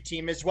number 3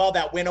 team as well.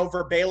 That win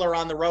over Baylor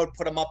on the road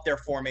put them up there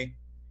for me.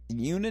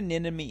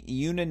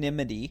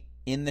 Unanimity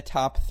in the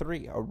top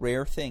 3, a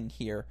rare thing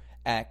here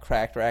at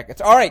Cracked Racquets.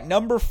 All right,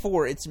 number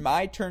 4. It's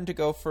my turn to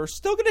go first.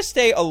 Still going to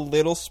stay a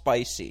little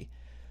spicy.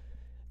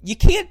 You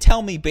can't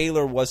tell me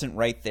Baylor wasn't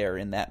right there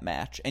in that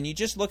match. And you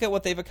just look at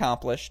what they've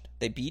accomplished.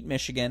 They beat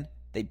Michigan.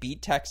 They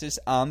beat Texas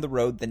on the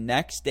road. The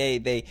next day,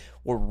 they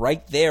were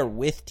right there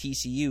with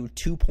TCU.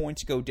 2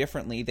 points go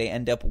differently. They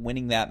end up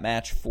winning that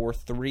match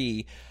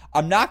 4-3.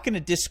 I'm not going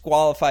to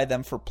disqualify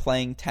them for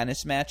playing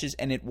tennis matches,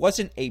 and it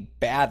wasn't a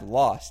bad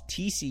loss.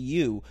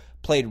 TCU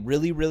played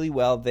really, really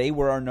well. They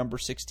were our number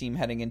 6 team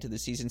heading into the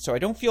season, so I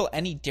don't feel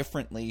any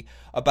differently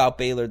about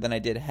Baylor than I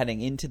did heading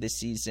into the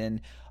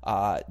season.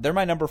 They're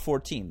my number 4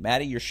 team.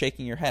 Maddie, you're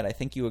shaking your head. I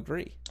think you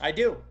agree. I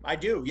do.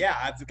 Yeah,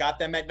 I've got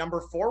them at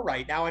number 4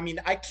 right now. I mean,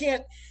 I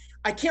can't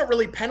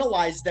really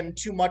penalize them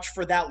too much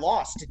for that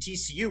loss to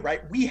TCU,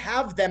 right? We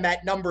have them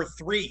at number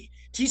 3.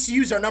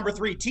 TCU's our number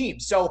 3 team.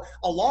 So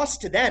a loss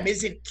to them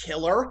isn't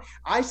killer.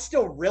 I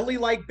still really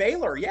like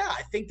Baylor. Yeah,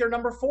 I think they're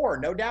number 4,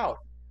 no doubt.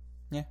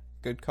 Yeah,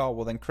 good call.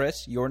 Well then,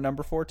 Chris, your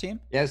number 4 team?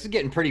 Yeah, this is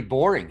getting pretty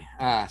boring.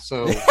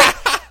 So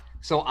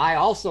I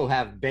also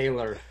have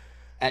Baylor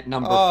at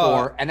number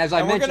 4. And as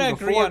I mentioned we're going to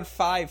agree before, on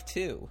 5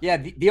 too. Yeah,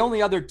 the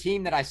only other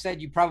team that I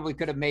said you probably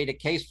could have made a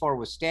case for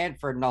was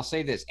Stanford. And I'll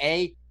say this: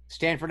 A,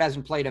 Stanford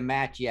hasn't played a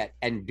match yet.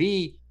 And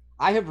B,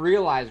 I have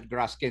realized,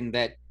 Gruskin,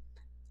 that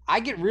I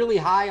get really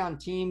high on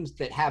teams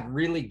that have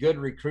really good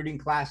recruiting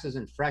classes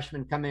and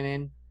freshmen coming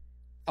in,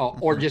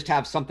 or just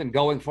have something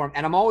going for them.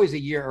 And I'm always a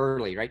year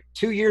early, right?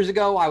 2 years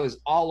ago, I was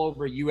all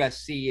over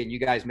USC, and you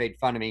guys made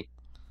fun of me.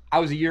 I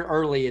was a year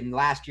early, and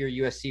last year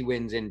USC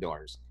wins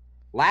indoors.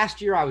 Last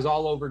year, I was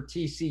all over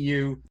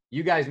TCU.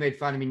 You guys made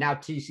fun of me. Now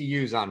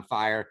TCU's on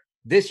fire.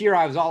 This year,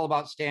 I was all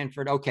about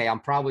Stanford. Okay, I'm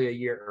probably a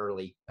year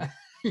early.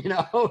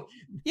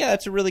 Yeah,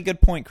 that's a really good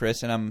point,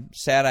 Chris, and I'm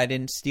sad I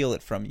didn't steal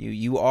it from you.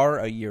 You are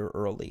a year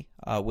early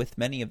with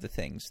many of the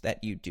things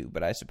that you do,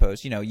 but I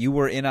suppose, you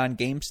were in on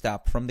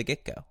GameStop from the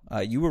get-go.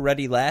 You were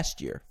ready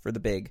last year for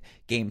the big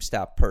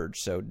GameStop purge,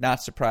 so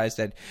not surprised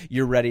that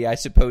you're ready, I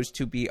suppose,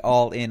 to be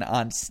all in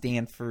on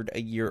Stanford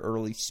a year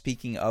early.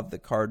 Speaking of the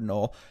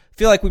Cardinal, I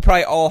feel like we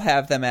probably all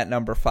have them at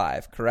number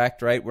 5,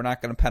 correct, right? We're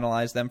not going to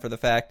penalize them for the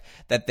fact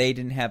that they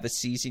didn't have a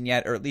season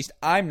yet, or at least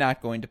I'm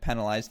not going to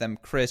penalize them.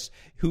 Chris,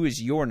 who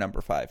is your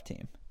number 5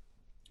 team?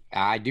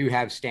 I do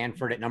have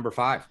Stanford at number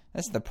 5.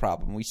 That's the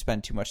problem. We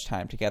spend too much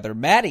time together.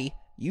 Maddie,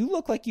 you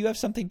look like you have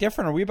something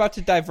different. Are we about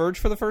to diverge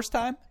for the first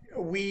time?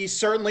 We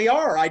certainly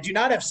are. I do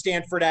not have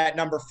Stanford at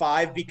number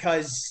 5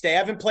 because they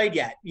haven't played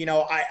yet.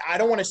 I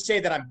don't want to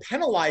say that I'm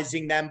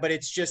penalizing them, but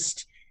it's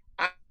just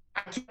I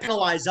can't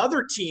penalize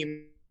other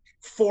teams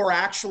for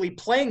actually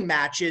playing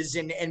matches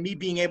and me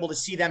being able to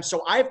see them.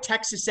 So I have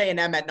Texas A&M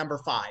at number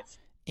 5.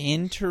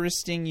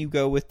 Interesting you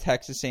go with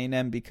Texas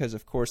A&M because,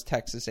 of course,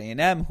 Texas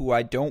A&M, who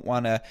I don't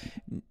want to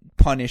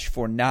punish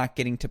for not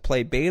getting to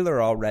play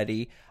Baylor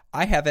already,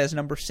 I have as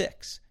number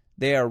 6.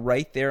 They are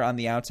right there on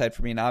the outside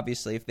for me, and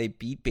obviously if they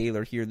beat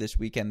Baylor here this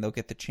weekend, they'll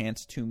get the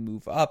chance to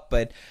move up,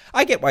 but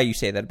I get why you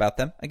say that about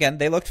them. Again,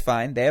 they looked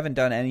fine. They haven't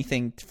done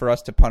anything for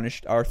us to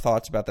punish our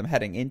thoughts about them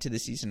heading into the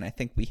season. I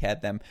think we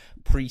had them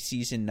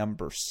preseason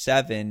number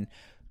 7.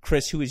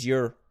 Chris, who is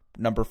your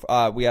number?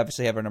 We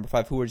obviously have our number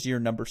 5. Who is your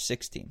number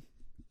 6 team?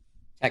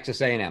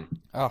 Texas A&M.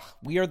 Oh,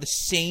 we are the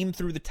same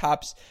through the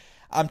tops.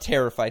 I'm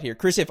terrified here.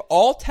 Chris, if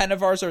all 10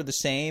 of ours are the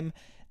same,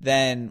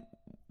 then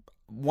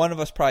one of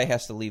us probably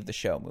has to leave the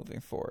show moving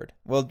forward.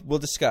 We'll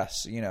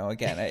discuss.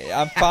 Again,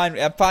 I'm fine.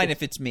 I'm fine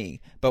if it's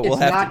me, but we'll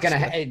have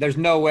to. There's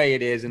no way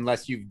it is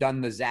unless you've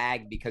done the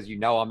zag because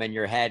I'm in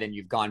your head and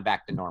you've gone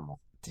back to normal.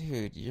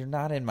 Dude, you're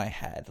not in my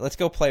head. Let's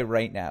go play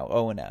right now.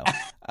 0-0.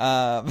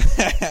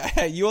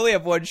 You only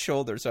have one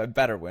shoulder, so I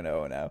better win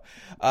 0-0.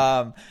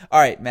 All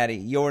right, Maddie,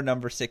 your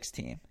number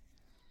 16.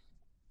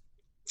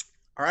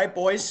 All right,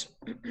 boys.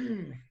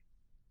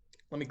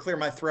 Let me clear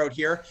my throat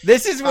here.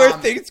 This is where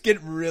things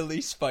get really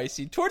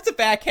spicy. Towards the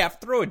back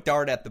half, throw a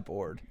dart at the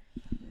board.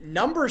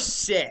 Number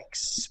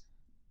 6.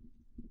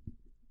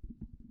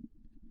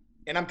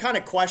 and I'm kind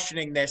of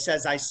questioning this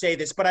as I say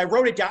this, but I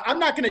wrote it down. I'm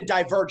not going to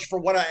diverge for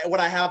what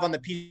I have on the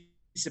piece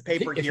of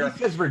paper if here. he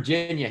says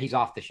Virginia, he's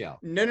off the show.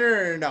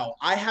 No.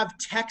 I have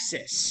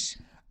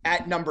Texas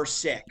at number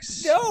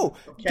 6. No,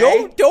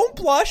 okay? don't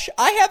blush.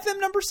 I have them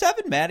number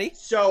 7, Maddie.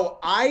 So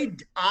I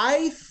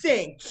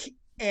think,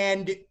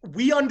 and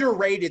we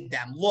underrated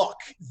them. Look,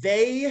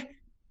 they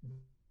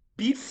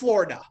beat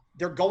Florida.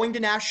 They're going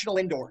to national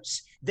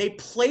indoors. They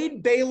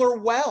played Baylor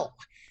well.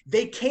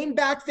 They came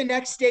back the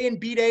next day and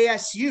beat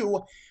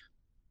ASU.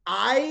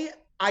 I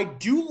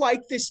do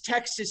like this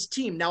Texas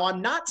team. Now,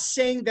 I'm not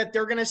saying that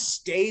they're going to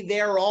stay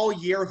there all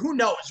year. Who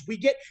knows? We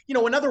get,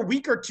 another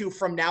week or two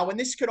from now, and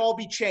this could all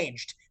be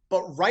changed.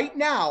 But right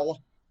now,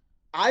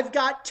 I've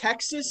got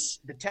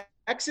the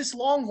Texas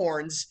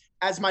Longhorns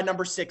as my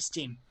number 6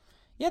 team.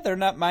 Yeah, they're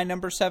not my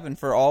number 7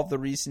 for all the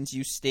reasons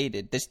you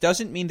stated. This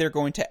doesn't mean they're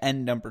going to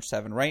end number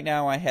 7. Right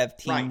now, I have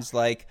teams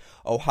like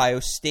Ohio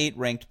State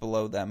ranked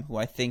below them, who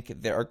I think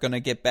they are going to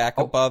get back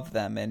above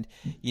them. And,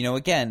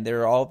 again,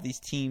 there are all of these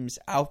teams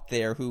out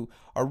there who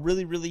are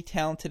really, really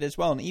talented as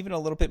well, and even a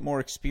little bit more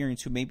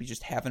experienced, who maybe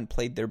just haven't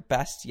played their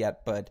best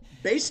yet. But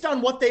based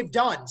on what they've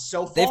done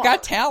so far, they've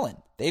got talent.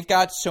 They've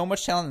got so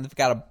much talent. And they've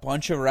got a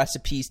bunch of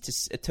recipes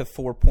to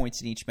 4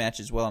 points in each match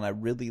as well, and I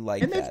really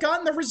like that. And they've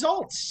gotten the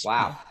results.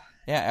 Wow.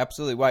 Yeah,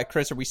 absolutely. Why,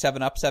 Chris, are we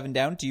 7 up, 7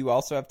 down? Do you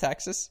also have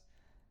Texas?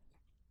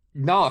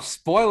 No,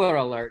 spoiler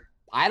alert.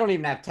 I don't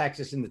even have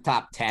Texas in the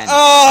top 10.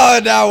 Oh,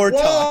 now we're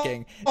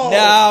talking.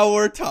 Now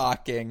we're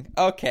talking.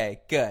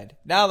 Okay, good.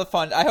 Now the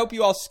fun. I hope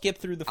you all skip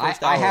through the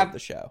first hour of the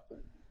show.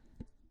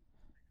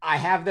 I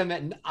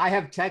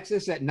have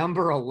Texas at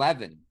number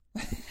 11.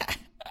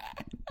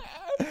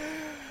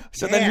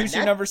 So then who's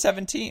your number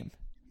 7 team?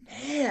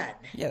 Man.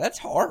 Yeah, that's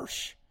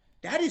harsh.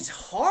 That is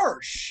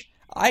harsh.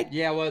 I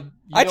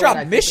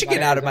dropped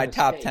Michigan out of my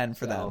top 10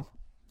 for them.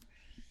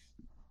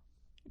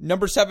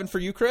 Number 7 for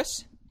you,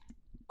 Chris?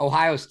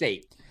 Ohio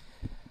State.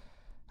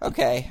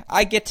 Okay,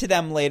 I get to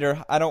them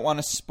later. I don't want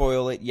to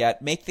spoil it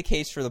yet. Make the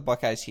case for the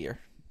Buckeyes here.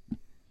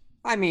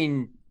 I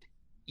mean,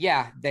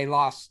 yeah, they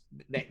lost.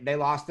 They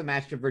lost the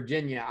match to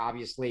Virginia.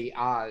 Obviously,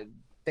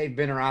 they've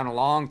been around a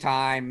long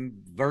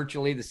time.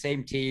 Virtually the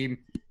same team.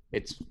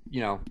 It's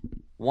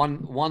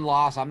one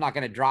loss. I'm not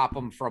going to drop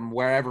them from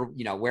wherever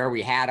where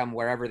we had them,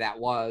 wherever that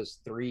was,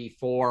 3,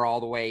 4, all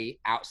the way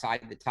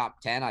outside the top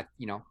 10. I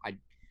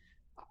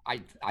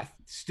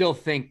still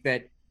think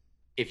that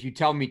if you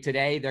tell me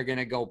today they're going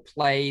to go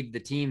play the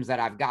teams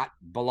that I've got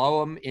below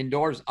them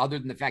indoors, other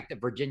than the fact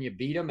that Virginia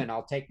beat them, and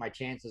I'll take my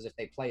chances if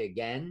they play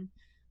again.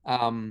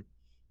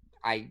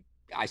 I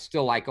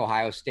still like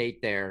Ohio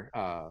State there,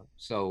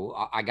 so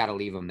I got to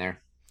leave them there.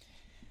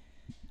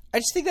 I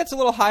just think that's a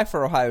little high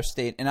for Ohio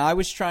State, and I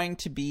was trying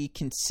to be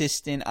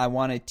consistent. I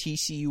wanted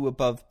TCU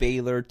above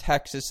Baylor,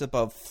 Texas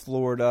above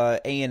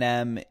Florida,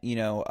 A&M,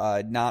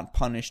 not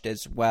punished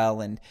as well,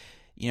 and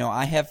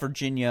I have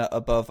Virginia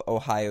above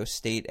Ohio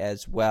State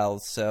as well,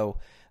 so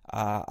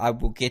I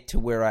will get to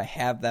where I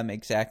have them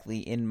exactly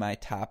in my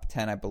top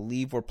 10. I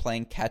believe we're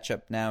playing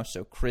catch-up now,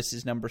 so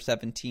Chris's number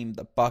 7 team,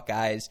 the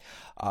Buckeyes.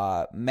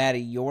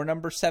 Maddie, your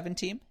number 7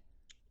 team?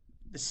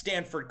 The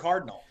Stanford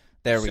Cardinal.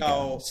 There we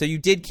go. So you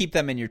did keep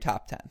them in your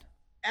top 10.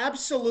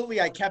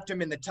 Absolutely, I kept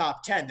them in the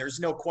top 10. There's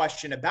no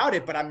question about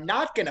it, but I'm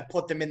not going to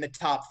put them in the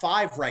top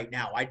 5 right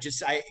now.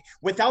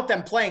 Without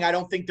them playing, I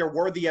don't think they're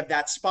worthy of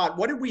that spot.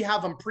 What did we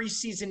have them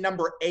preseason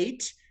number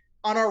 8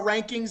 on our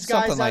rankings,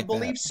 guys? Something like I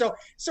believe that.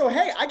 So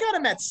hey, I got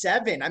them at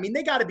 7. I mean,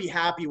 they got to be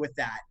happy with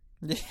that.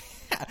 Yeah.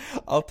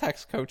 I'll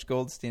text Coach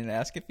Goldstein and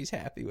ask if he's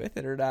happy with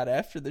it or not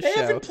after the show. They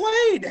haven't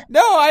played.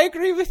 No, I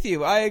agree with you.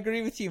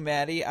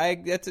 Maddie.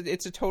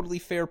 It's a totally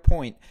fair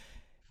point.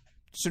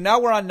 So now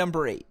we're on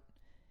number 8.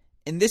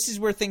 And this is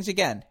where things,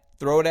 again,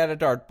 throw it at a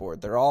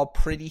dartboard. They're all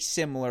pretty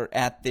similar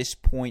at this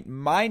point.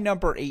 My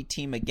number 8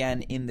 team,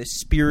 again, in the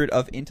spirit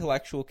of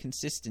intellectual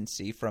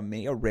consistency from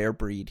me, a rare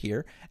breed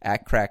here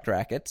at Cracked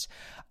Rackets,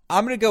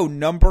 I'm going to go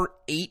number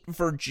 8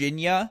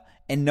 Virginia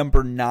and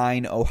number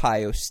 9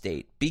 Ohio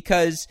State,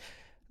 because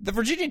the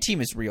Virginia team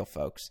is real,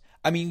 folks.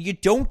 I mean, you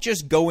don't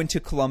just go into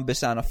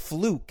Columbus on a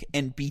fluke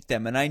and beat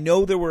them. And I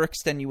know there were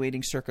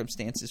extenuating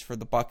circumstances for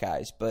the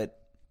Buckeyes, but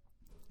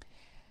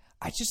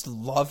I just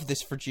love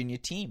this Virginia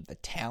team. The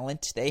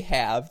talent they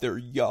have, they're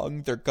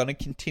young, they're going to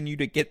continue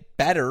to get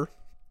better,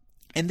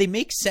 and they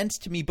make sense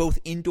to me both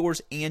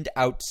indoors and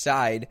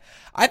outside.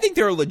 I think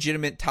they're a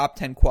legitimate top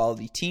 10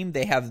 quality team.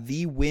 They have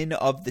the win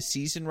of the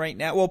season right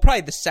now. Well,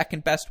 probably the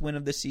second best win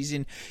of the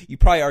season. You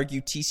probably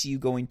argue TCU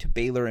going to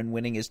Baylor and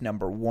winning is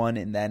number 1,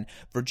 and then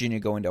Virginia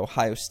going to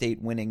Ohio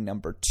State winning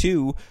number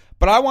 2.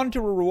 But I wanted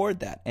to reward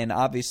that, and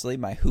obviously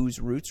my Who's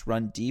roots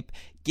run deep.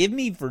 Give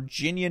me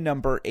Virginia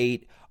number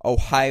 8,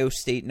 Ohio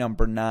State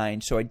number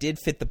 9. So I did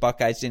fit the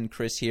Buckeyes in,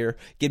 Chris, here.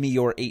 Give me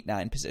your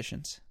 8-9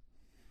 positions.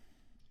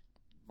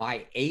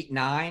 My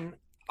 8-9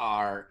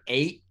 are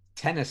 8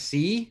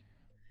 Tennessee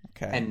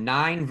and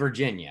 9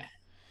 Virginia.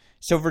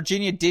 So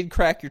Virginia did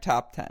crack your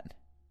top 10.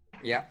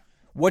 Yeah.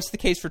 What's the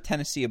case for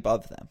Tennessee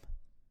above them?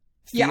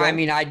 Yeah, I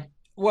mean,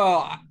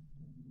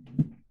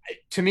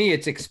 to me,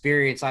 it's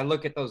experience. I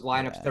look at those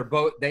lineups. Yeah. They're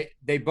both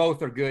they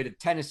both are good.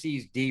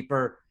 Tennessee's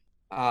deeper.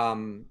 I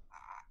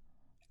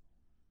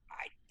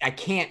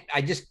can't.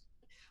 I just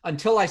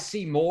until I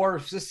see more.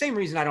 It's the same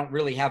reason I don't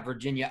really have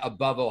Virginia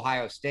above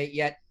Ohio State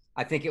yet.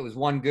 I think it was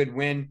one good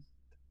win.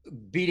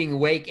 Beating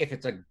Wake, if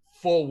it's a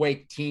full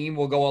Wake team,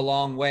 will go a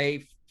long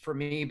way for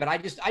me. But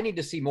I need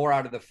to see more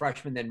out of the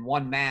freshmen than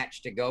one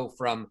match to go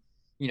from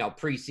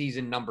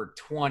preseason number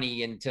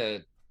 20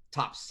 into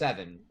top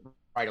 7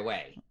 right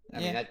away. I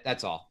mean,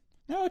 that's all.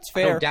 No, it's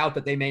fair. No doubt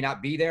that they may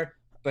not be there,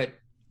 but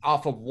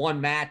off of one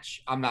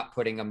match, I'm not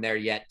putting them there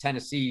yet.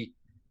 Tennessee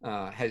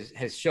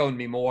has shown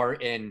me more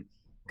in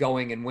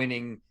going and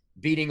winning,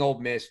 beating Ole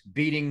Miss,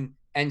 beating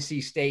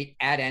NC State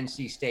at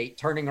NC State,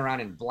 turning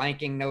around and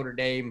blanking Notre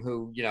Dame,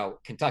 who,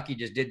 Kentucky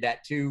just did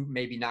that too.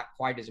 Maybe not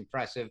quite as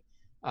impressive.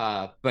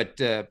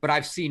 But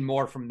I've seen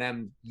more from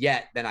them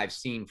yet than I've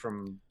seen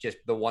from just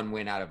the one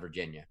win out of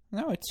Virginia.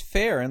 No, it's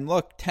fair. And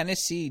look,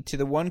 Tennessee, to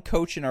the one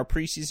coach in our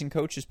preseason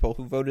coaches poll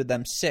who voted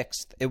them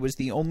 6th, it was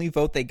the only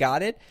vote they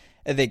got it.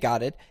 It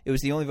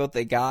was the only vote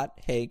they got.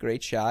 Hey,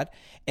 great shot.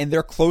 And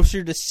they're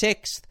closer to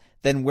 6th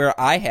than where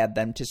I had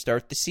them to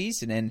start the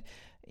season. And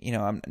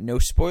I'm no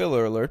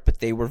spoiler alert, but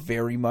they were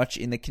very much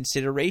in the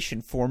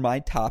consideration for my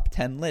top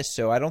 10 list.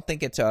 So I don't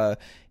think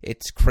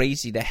it's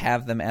crazy to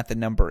have them at the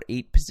number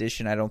 8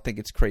 position. I don't think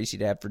it's crazy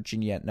to have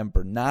Virginia at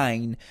number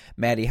 9.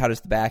 Maddie, how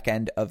does the back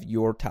end of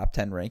your top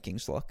 10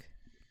 rankings look?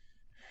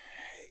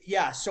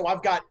 Yeah, so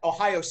I've got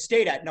Ohio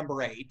State at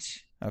number 8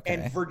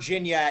 and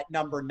Virginia at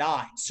number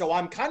 9. So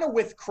I'm kind of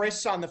with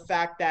Chris on the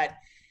fact that,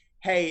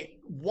 hey,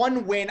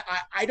 one win,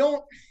 I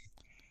don't –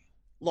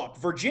 look,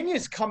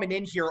 Virginia's coming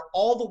in here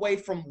all the way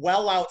from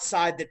well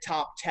outside the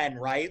top 10,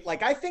 right?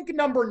 Like, I think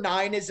number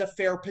 9 is a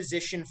fair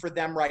position for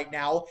them right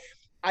now.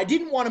 I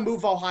didn't want to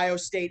move Ohio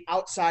State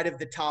outside of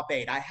the top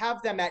 8. I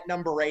have them at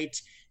number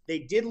 8. They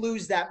did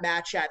lose that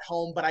match at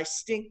home, but I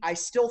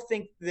still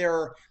think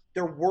they're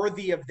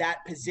worthy of that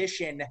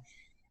position.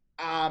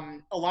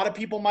 A lot of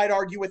people might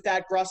argue with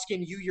that,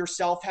 Gruskin. You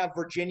yourself have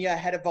Virginia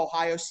ahead of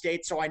Ohio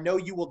State, so I know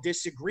you will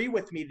disagree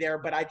with me there,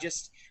 but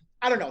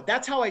I don't know.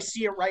 That's how I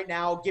see it right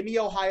now. Give me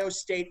Ohio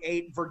State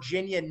 8,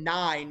 Virginia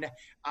 9,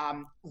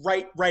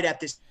 right at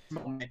this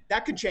moment.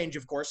 That could change,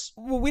 of course.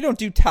 Well, we don't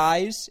do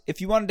ties.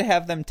 If you wanted to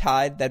have them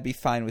tied, that'd be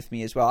fine with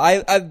me as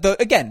well.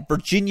 Again,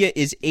 Virginia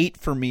is 8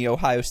 for me.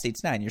 Ohio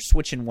State's 9. You're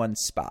switching one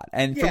spot.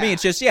 And for me,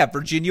 it's just,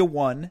 Virginia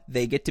won.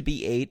 They get to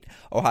be 8.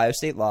 Ohio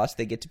State lost.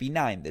 They get to be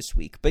 9 this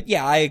week. But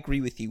yeah, I agree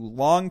with you.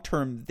 Long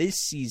term this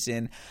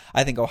season,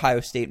 I think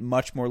Ohio State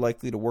much more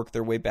likely to work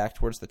their way back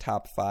towards the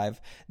top 5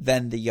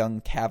 than the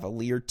young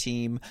Cavalier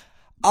team.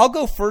 I'll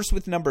go first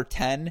with number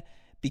 10.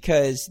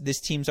 Because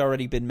this team's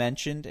already been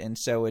mentioned, and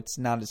so it's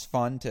not as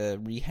fun to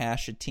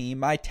rehash a team.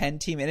 My 10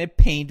 team, and it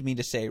pained me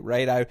to say,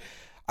 right?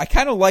 I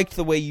kind of liked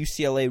the way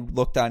UCLA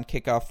looked on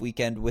kickoff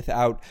weekend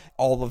without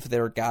all of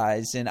their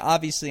guys. And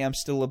obviously, I'm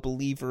still a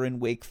believer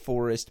in Wake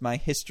Forest. My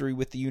history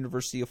with the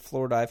University of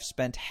Florida, I've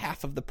spent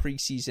half of the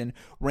preseason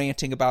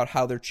ranting about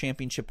how their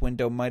championship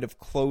window might have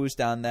closed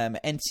on them.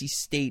 NC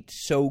State,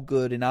 so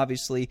good. And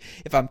obviously,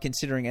 if I'm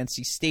considering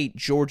NC State,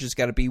 Georgia's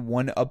got to be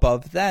one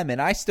above them.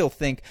 And I still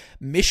think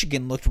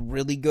Michigan looked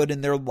really good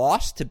in their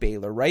loss to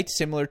Baylor, right?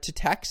 Similar to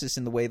Texas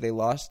in the way they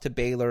lost to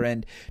Baylor.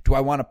 And do I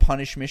want to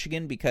punish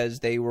Michigan because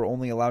they were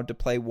only allowed to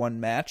play one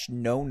match?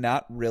 No,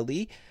 not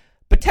really.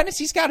 But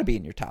Tennessee's got to be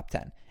in your top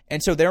 10.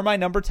 And so they're my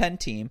number 10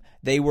 team.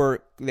 They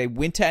went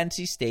to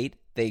NC State.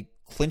 They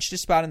clinched a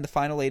spot in the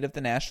final 8 of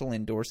the National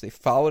Indoors. They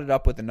followed it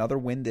up with another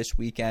win this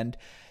weekend.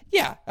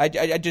 Yeah,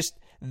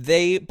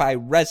 they, by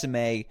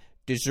resume,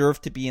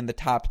 deserve to be in the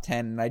top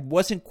 10. And I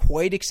wasn't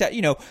quite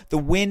excited. The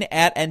win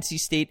at NC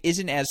State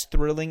isn't as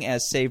thrilling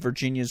as, say,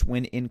 Virginia's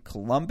win in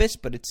Columbus,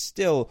 but it's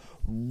still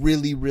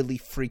really, really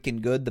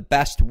freaking good. The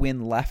best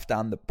win left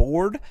on the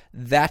board.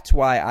 That's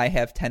why I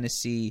have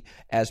Tennessee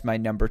as my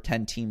number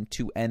 10 team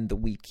to end the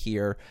week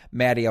here.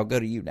 Maddie, I'll go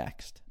to you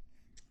next.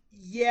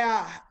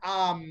 Yeah,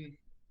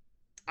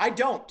 I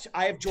don't.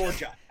 I have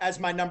Georgia as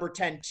my number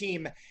 10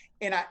 team.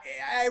 And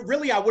I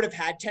would have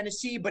had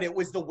Tennessee, but it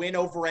was the win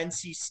over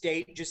NC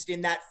State just in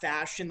that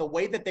fashion. The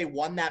way that they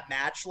won that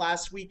match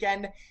last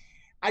weekend,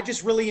 I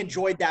just really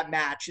enjoyed that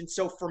match. And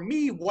so for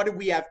me, what do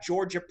we have?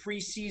 Georgia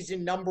preseason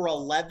number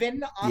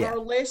 11 on our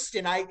list.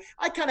 And I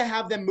kind of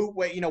have them move,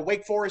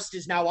 Wake Forest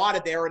is now out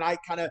of there, and I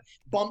kind of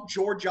bumped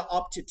Georgia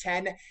up to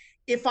 10.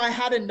 If I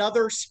had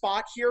another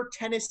spot here,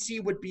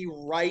 Tennessee would be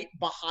right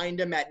behind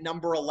them at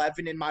number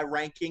 11 in my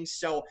rankings.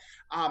 So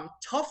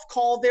tough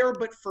call there.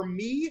 But for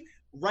me,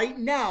 right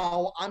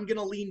now, I'm going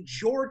to lean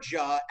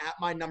Georgia at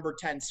my number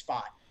 10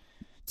 spot.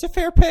 It's a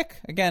fair pick.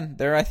 Again,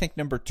 they're, I think,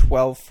 number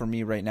 12 for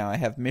me right now. I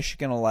have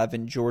Michigan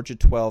 11, Georgia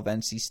 12,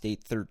 NC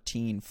State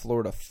 13,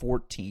 Florida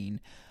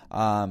 14.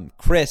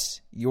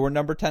 Chris, your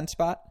number 10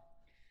 spot?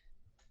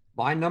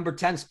 My number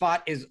 10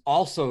 spot is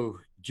also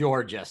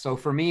Georgia. So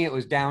for me, it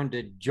was down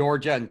to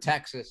Georgia and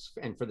Texas.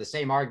 And for the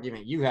same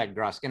argument you had,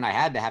 Gruskin, I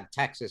had to have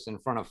Texas in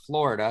front of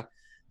Florida.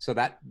 So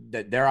that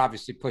they're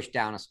obviously pushed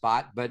down a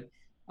spot. But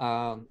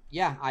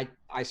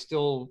I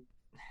still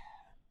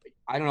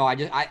I don't know.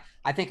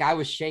 I think I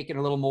was shaken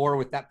a little more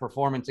with that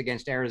performance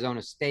against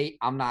Arizona State.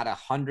 I'm not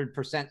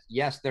 100%.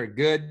 Yes, they're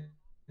good.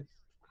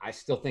 I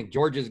still think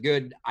Georgia's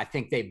good. I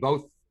think they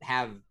both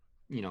have,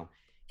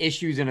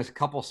 issues in a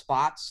couple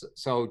spots.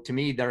 So to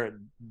me,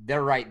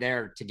 they're right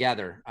there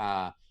together.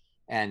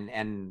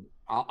 And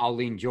I'll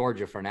lean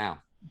Georgia for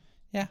now.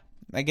 Yeah.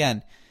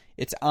 Again,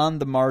 it's on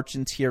the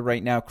margins here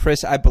right now.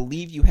 Chris, I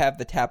believe you have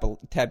the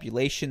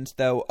tabulations,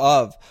 though,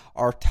 of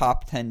our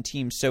top 10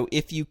 teams. So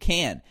if you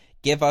can,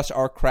 give us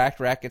our Cracked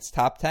Racquets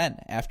top 10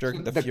 after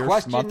the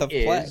first month of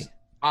play.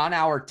 On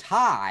our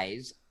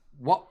ties,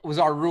 what was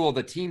our rule?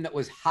 The team that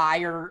was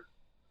higher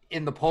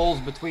in the polls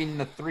between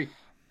the three.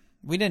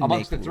 We didn't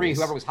amongst make the three, rules.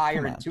 whoever was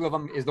higher in two of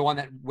them is the one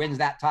that wins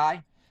that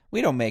tie.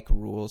 We don't make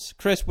rules.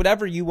 Chris,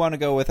 whatever you want to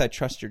go with, I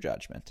trust your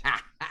judgment.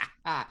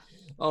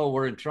 Oh,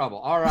 we're in trouble.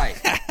 All right.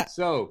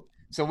 So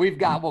we've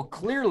got,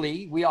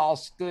 clearly we all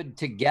stood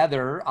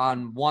together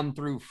on 1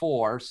 through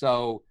 4.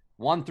 So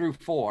 1 through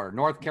 4,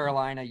 North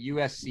Carolina,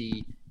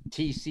 USC,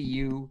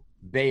 TCU,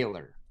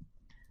 Baylor.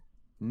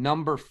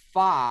 Number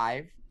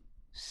 5,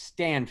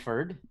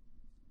 Stanford.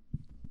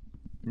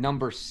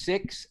 Number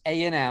 6,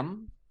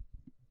 A&M.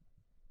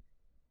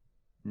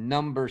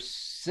 Number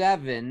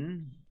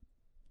 7,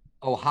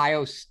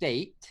 Ohio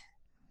State.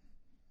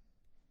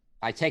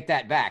 I take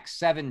that back.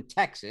 7,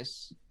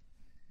 Texas.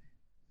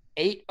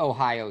 8,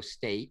 Ohio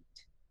State.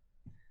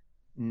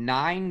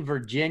 9,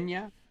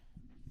 Virginia.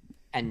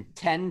 And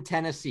 10,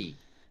 Tennessee.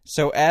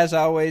 So as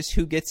always,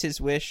 who gets his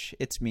wish?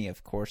 It's me,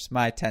 of course.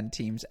 My 10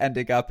 teams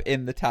ending up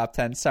in the top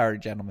 10. Sorry,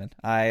 gentlemen.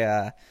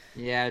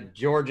 Yeah,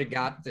 Georgia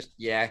got this.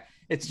 Yeah,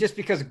 it's just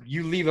because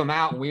you leave them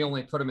out and we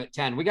only put them at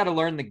 10. We got to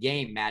learn the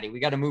game, Maddie. We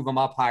got to move them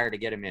up higher to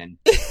get them in.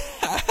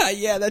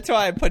 Yeah, that's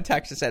why I put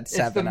Texas at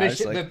 7.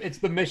 It's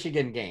the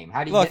Michigan game.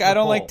 How do you look? I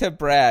don't like to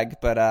brag,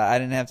 but I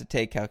didn't have to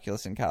take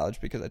calculus in college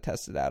because I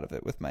tested out of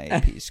it with my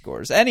AP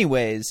scores.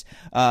 Anyways,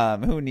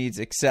 who needs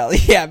Excel?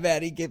 Yeah,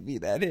 Maddie, give me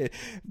that.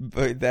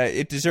 But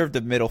it deserved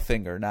a middle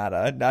finger,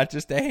 not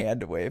just a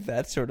hand wave.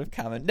 That sort of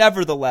comment.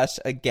 Nevertheless,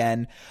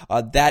 again,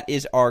 that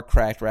is our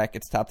Cracked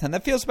Racquets top 10.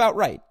 That feels about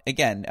right.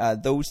 Again,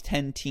 those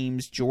 10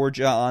 teams,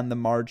 Georgia on the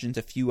margins,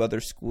 a few other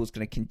schools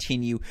going to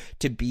continue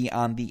to be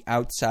on the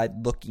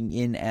outside looking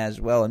in as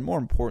well. And more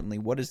importantly,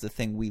 what is the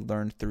thing we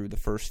learned through the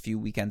first few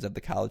weekends of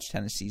the college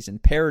tennis season?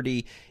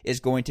 Parity is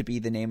going to be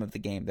the name of the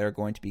game. There are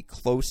going to be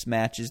close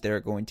matches. There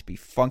are going to be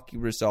funky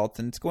results.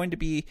 And it's going to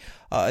be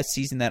a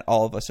season that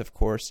all of us, of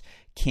course,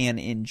 can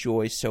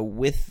enjoy. So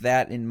with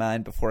that in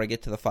mind, before I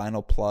get to the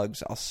final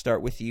plugs, I'll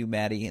start with you,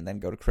 Maddie, and then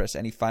go to Chris.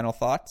 Any final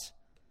thoughts?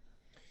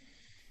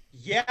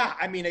 Yeah,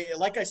 I mean,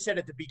 like I said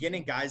at the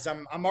beginning, guys,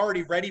 I'm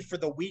already ready for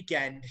the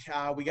weekend.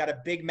 We got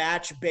a big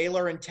match,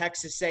 Baylor and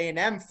Texas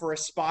A&M, for a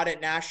spot at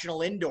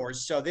National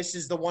Indoors. So this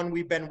is the one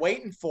we've been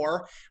waiting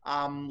for.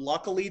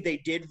 Luckily, they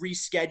did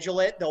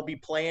reschedule it. They'll be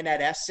playing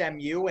at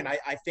SMU, and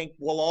I think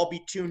we'll all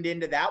be tuned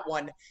into that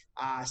one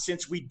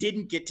since we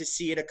didn't get to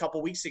see it a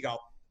couple weeks ago.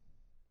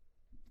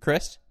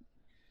 Chris?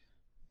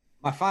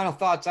 My final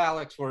thoughts,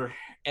 Alex, were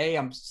A,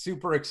 I'm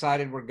super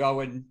excited we're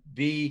going.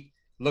 B,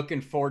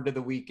 looking forward to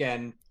the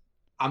weekend.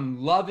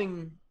 I'm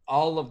loving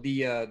all of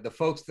the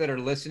folks that are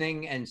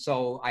listening. And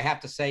so I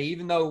have to say,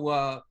 even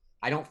though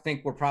I don't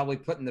think we're probably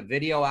putting the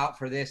video out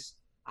for this,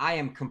 I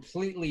am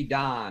completely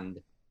donned,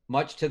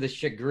 much to the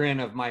chagrin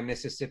of my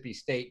Mississippi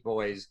State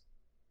boys,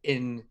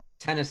 in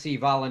Tennessee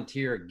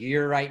Volunteer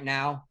gear right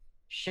now.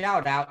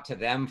 Shout out to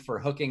them for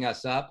hooking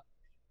us up.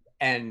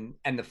 And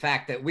the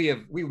fact that we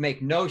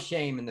make no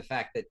shame in the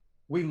fact that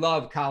we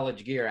love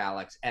college gear,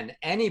 Alex, and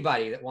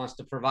anybody that wants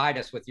to provide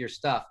us with your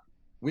stuff,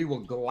 we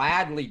will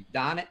gladly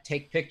don it,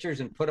 take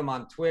pictures, and put them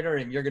on Twitter,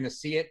 and you're going to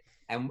see it.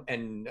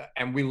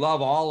 And we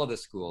love all of the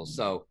schools.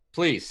 So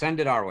please send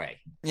it our way.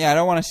 Yeah, I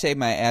don't want to say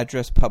my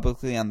address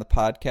publicly on the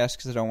podcast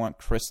because I don't want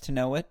Chris to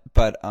know it.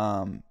 But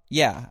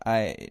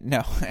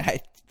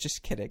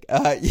just kidding.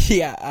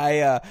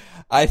 I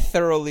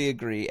thoroughly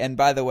agree. And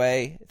by the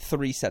way,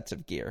 3 sets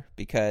of gear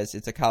because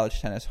it's a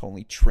college tennis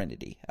holy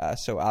trinity.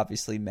 So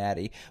obviously,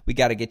 Maddie, we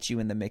got to get you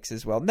in the mix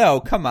as well. No,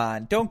 come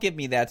on. Don't give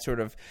me that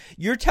sort of –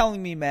 you're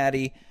telling me,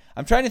 Maddie –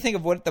 I'm trying to think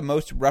of what the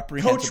most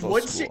reprehensible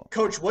school.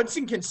 Coach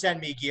Woodson can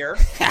send me gear.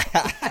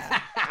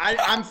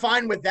 I'm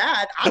fine with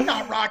that. I'm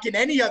not rocking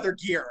any other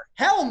gear.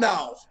 Hell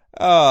no.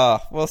 Oh,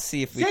 we'll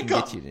see if we can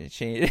get you to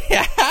change.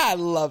 I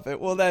love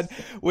it. Well, then,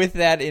 with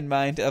that in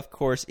mind, of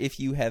course, if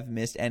you have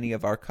missed any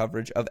of our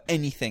coverage of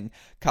anything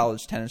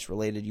college tennis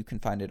related, you can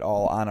find it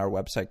all on our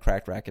website,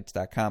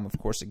 crackrackets.com. Of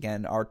course,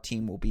 again, our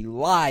team will be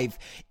live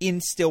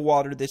in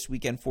Stillwater this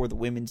weekend for the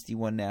Women's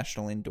D1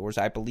 National Indoors.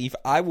 I believe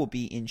I will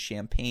be in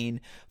Champaign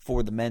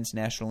for the Men's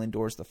National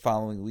Indoors the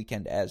following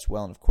weekend as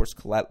well. And, of course,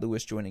 Colette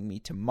Lewis joining me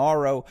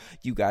tomorrow.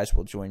 You guys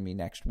will join me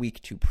next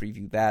week to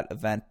preview that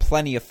event.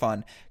 Plenty of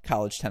fun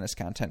college tennis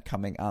content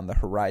coming on the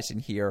horizon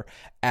here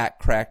at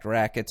Cracked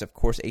Racquets. Of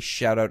course, a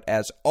shout out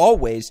as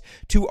always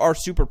to our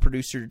super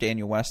producer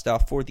Daniel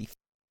Westoff for the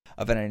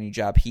of any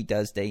job he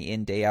does day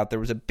in, day out. There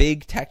was a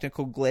big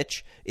technical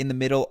glitch in the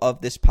middle of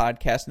this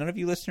podcast. None of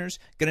you listeners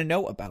going to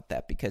know about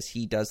that because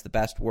he does the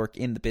best work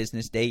in the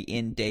business day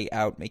in, day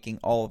out, making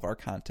all of our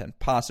content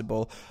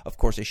possible. Of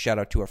course, a shout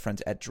out to our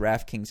friends at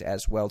DraftKings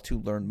as well to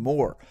learn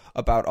more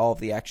about all of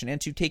the action and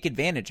to take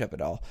advantage of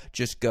it all.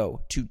 Just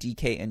go to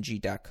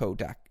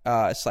dkng.co/cracked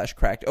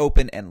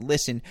open and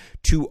listen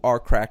to our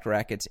Cracked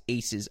Rackets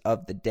Aces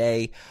of the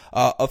Day.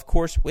 Of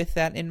course, with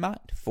that in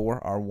mind,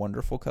 for our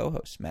wonderful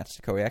co-hosts, Matt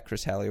Stakoyak,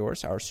 Chris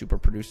Halliors, our super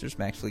producers,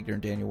 Max Fleeger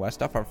and Daniel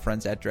Westoff, our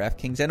friends at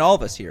DraftKings, and all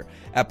of us here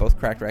at both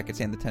Cracked Rackets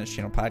and the Tennis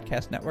Channel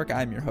Podcast Network.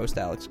 I'm your host,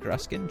 Alex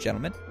Gruskin.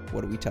 Gentlemen,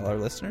 what do we tell our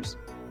listeners?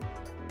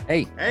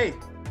 Hey, Hey,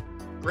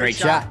 great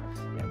shot.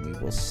 And we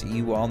will see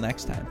you all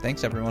next time.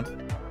 Thanks,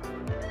 everyone.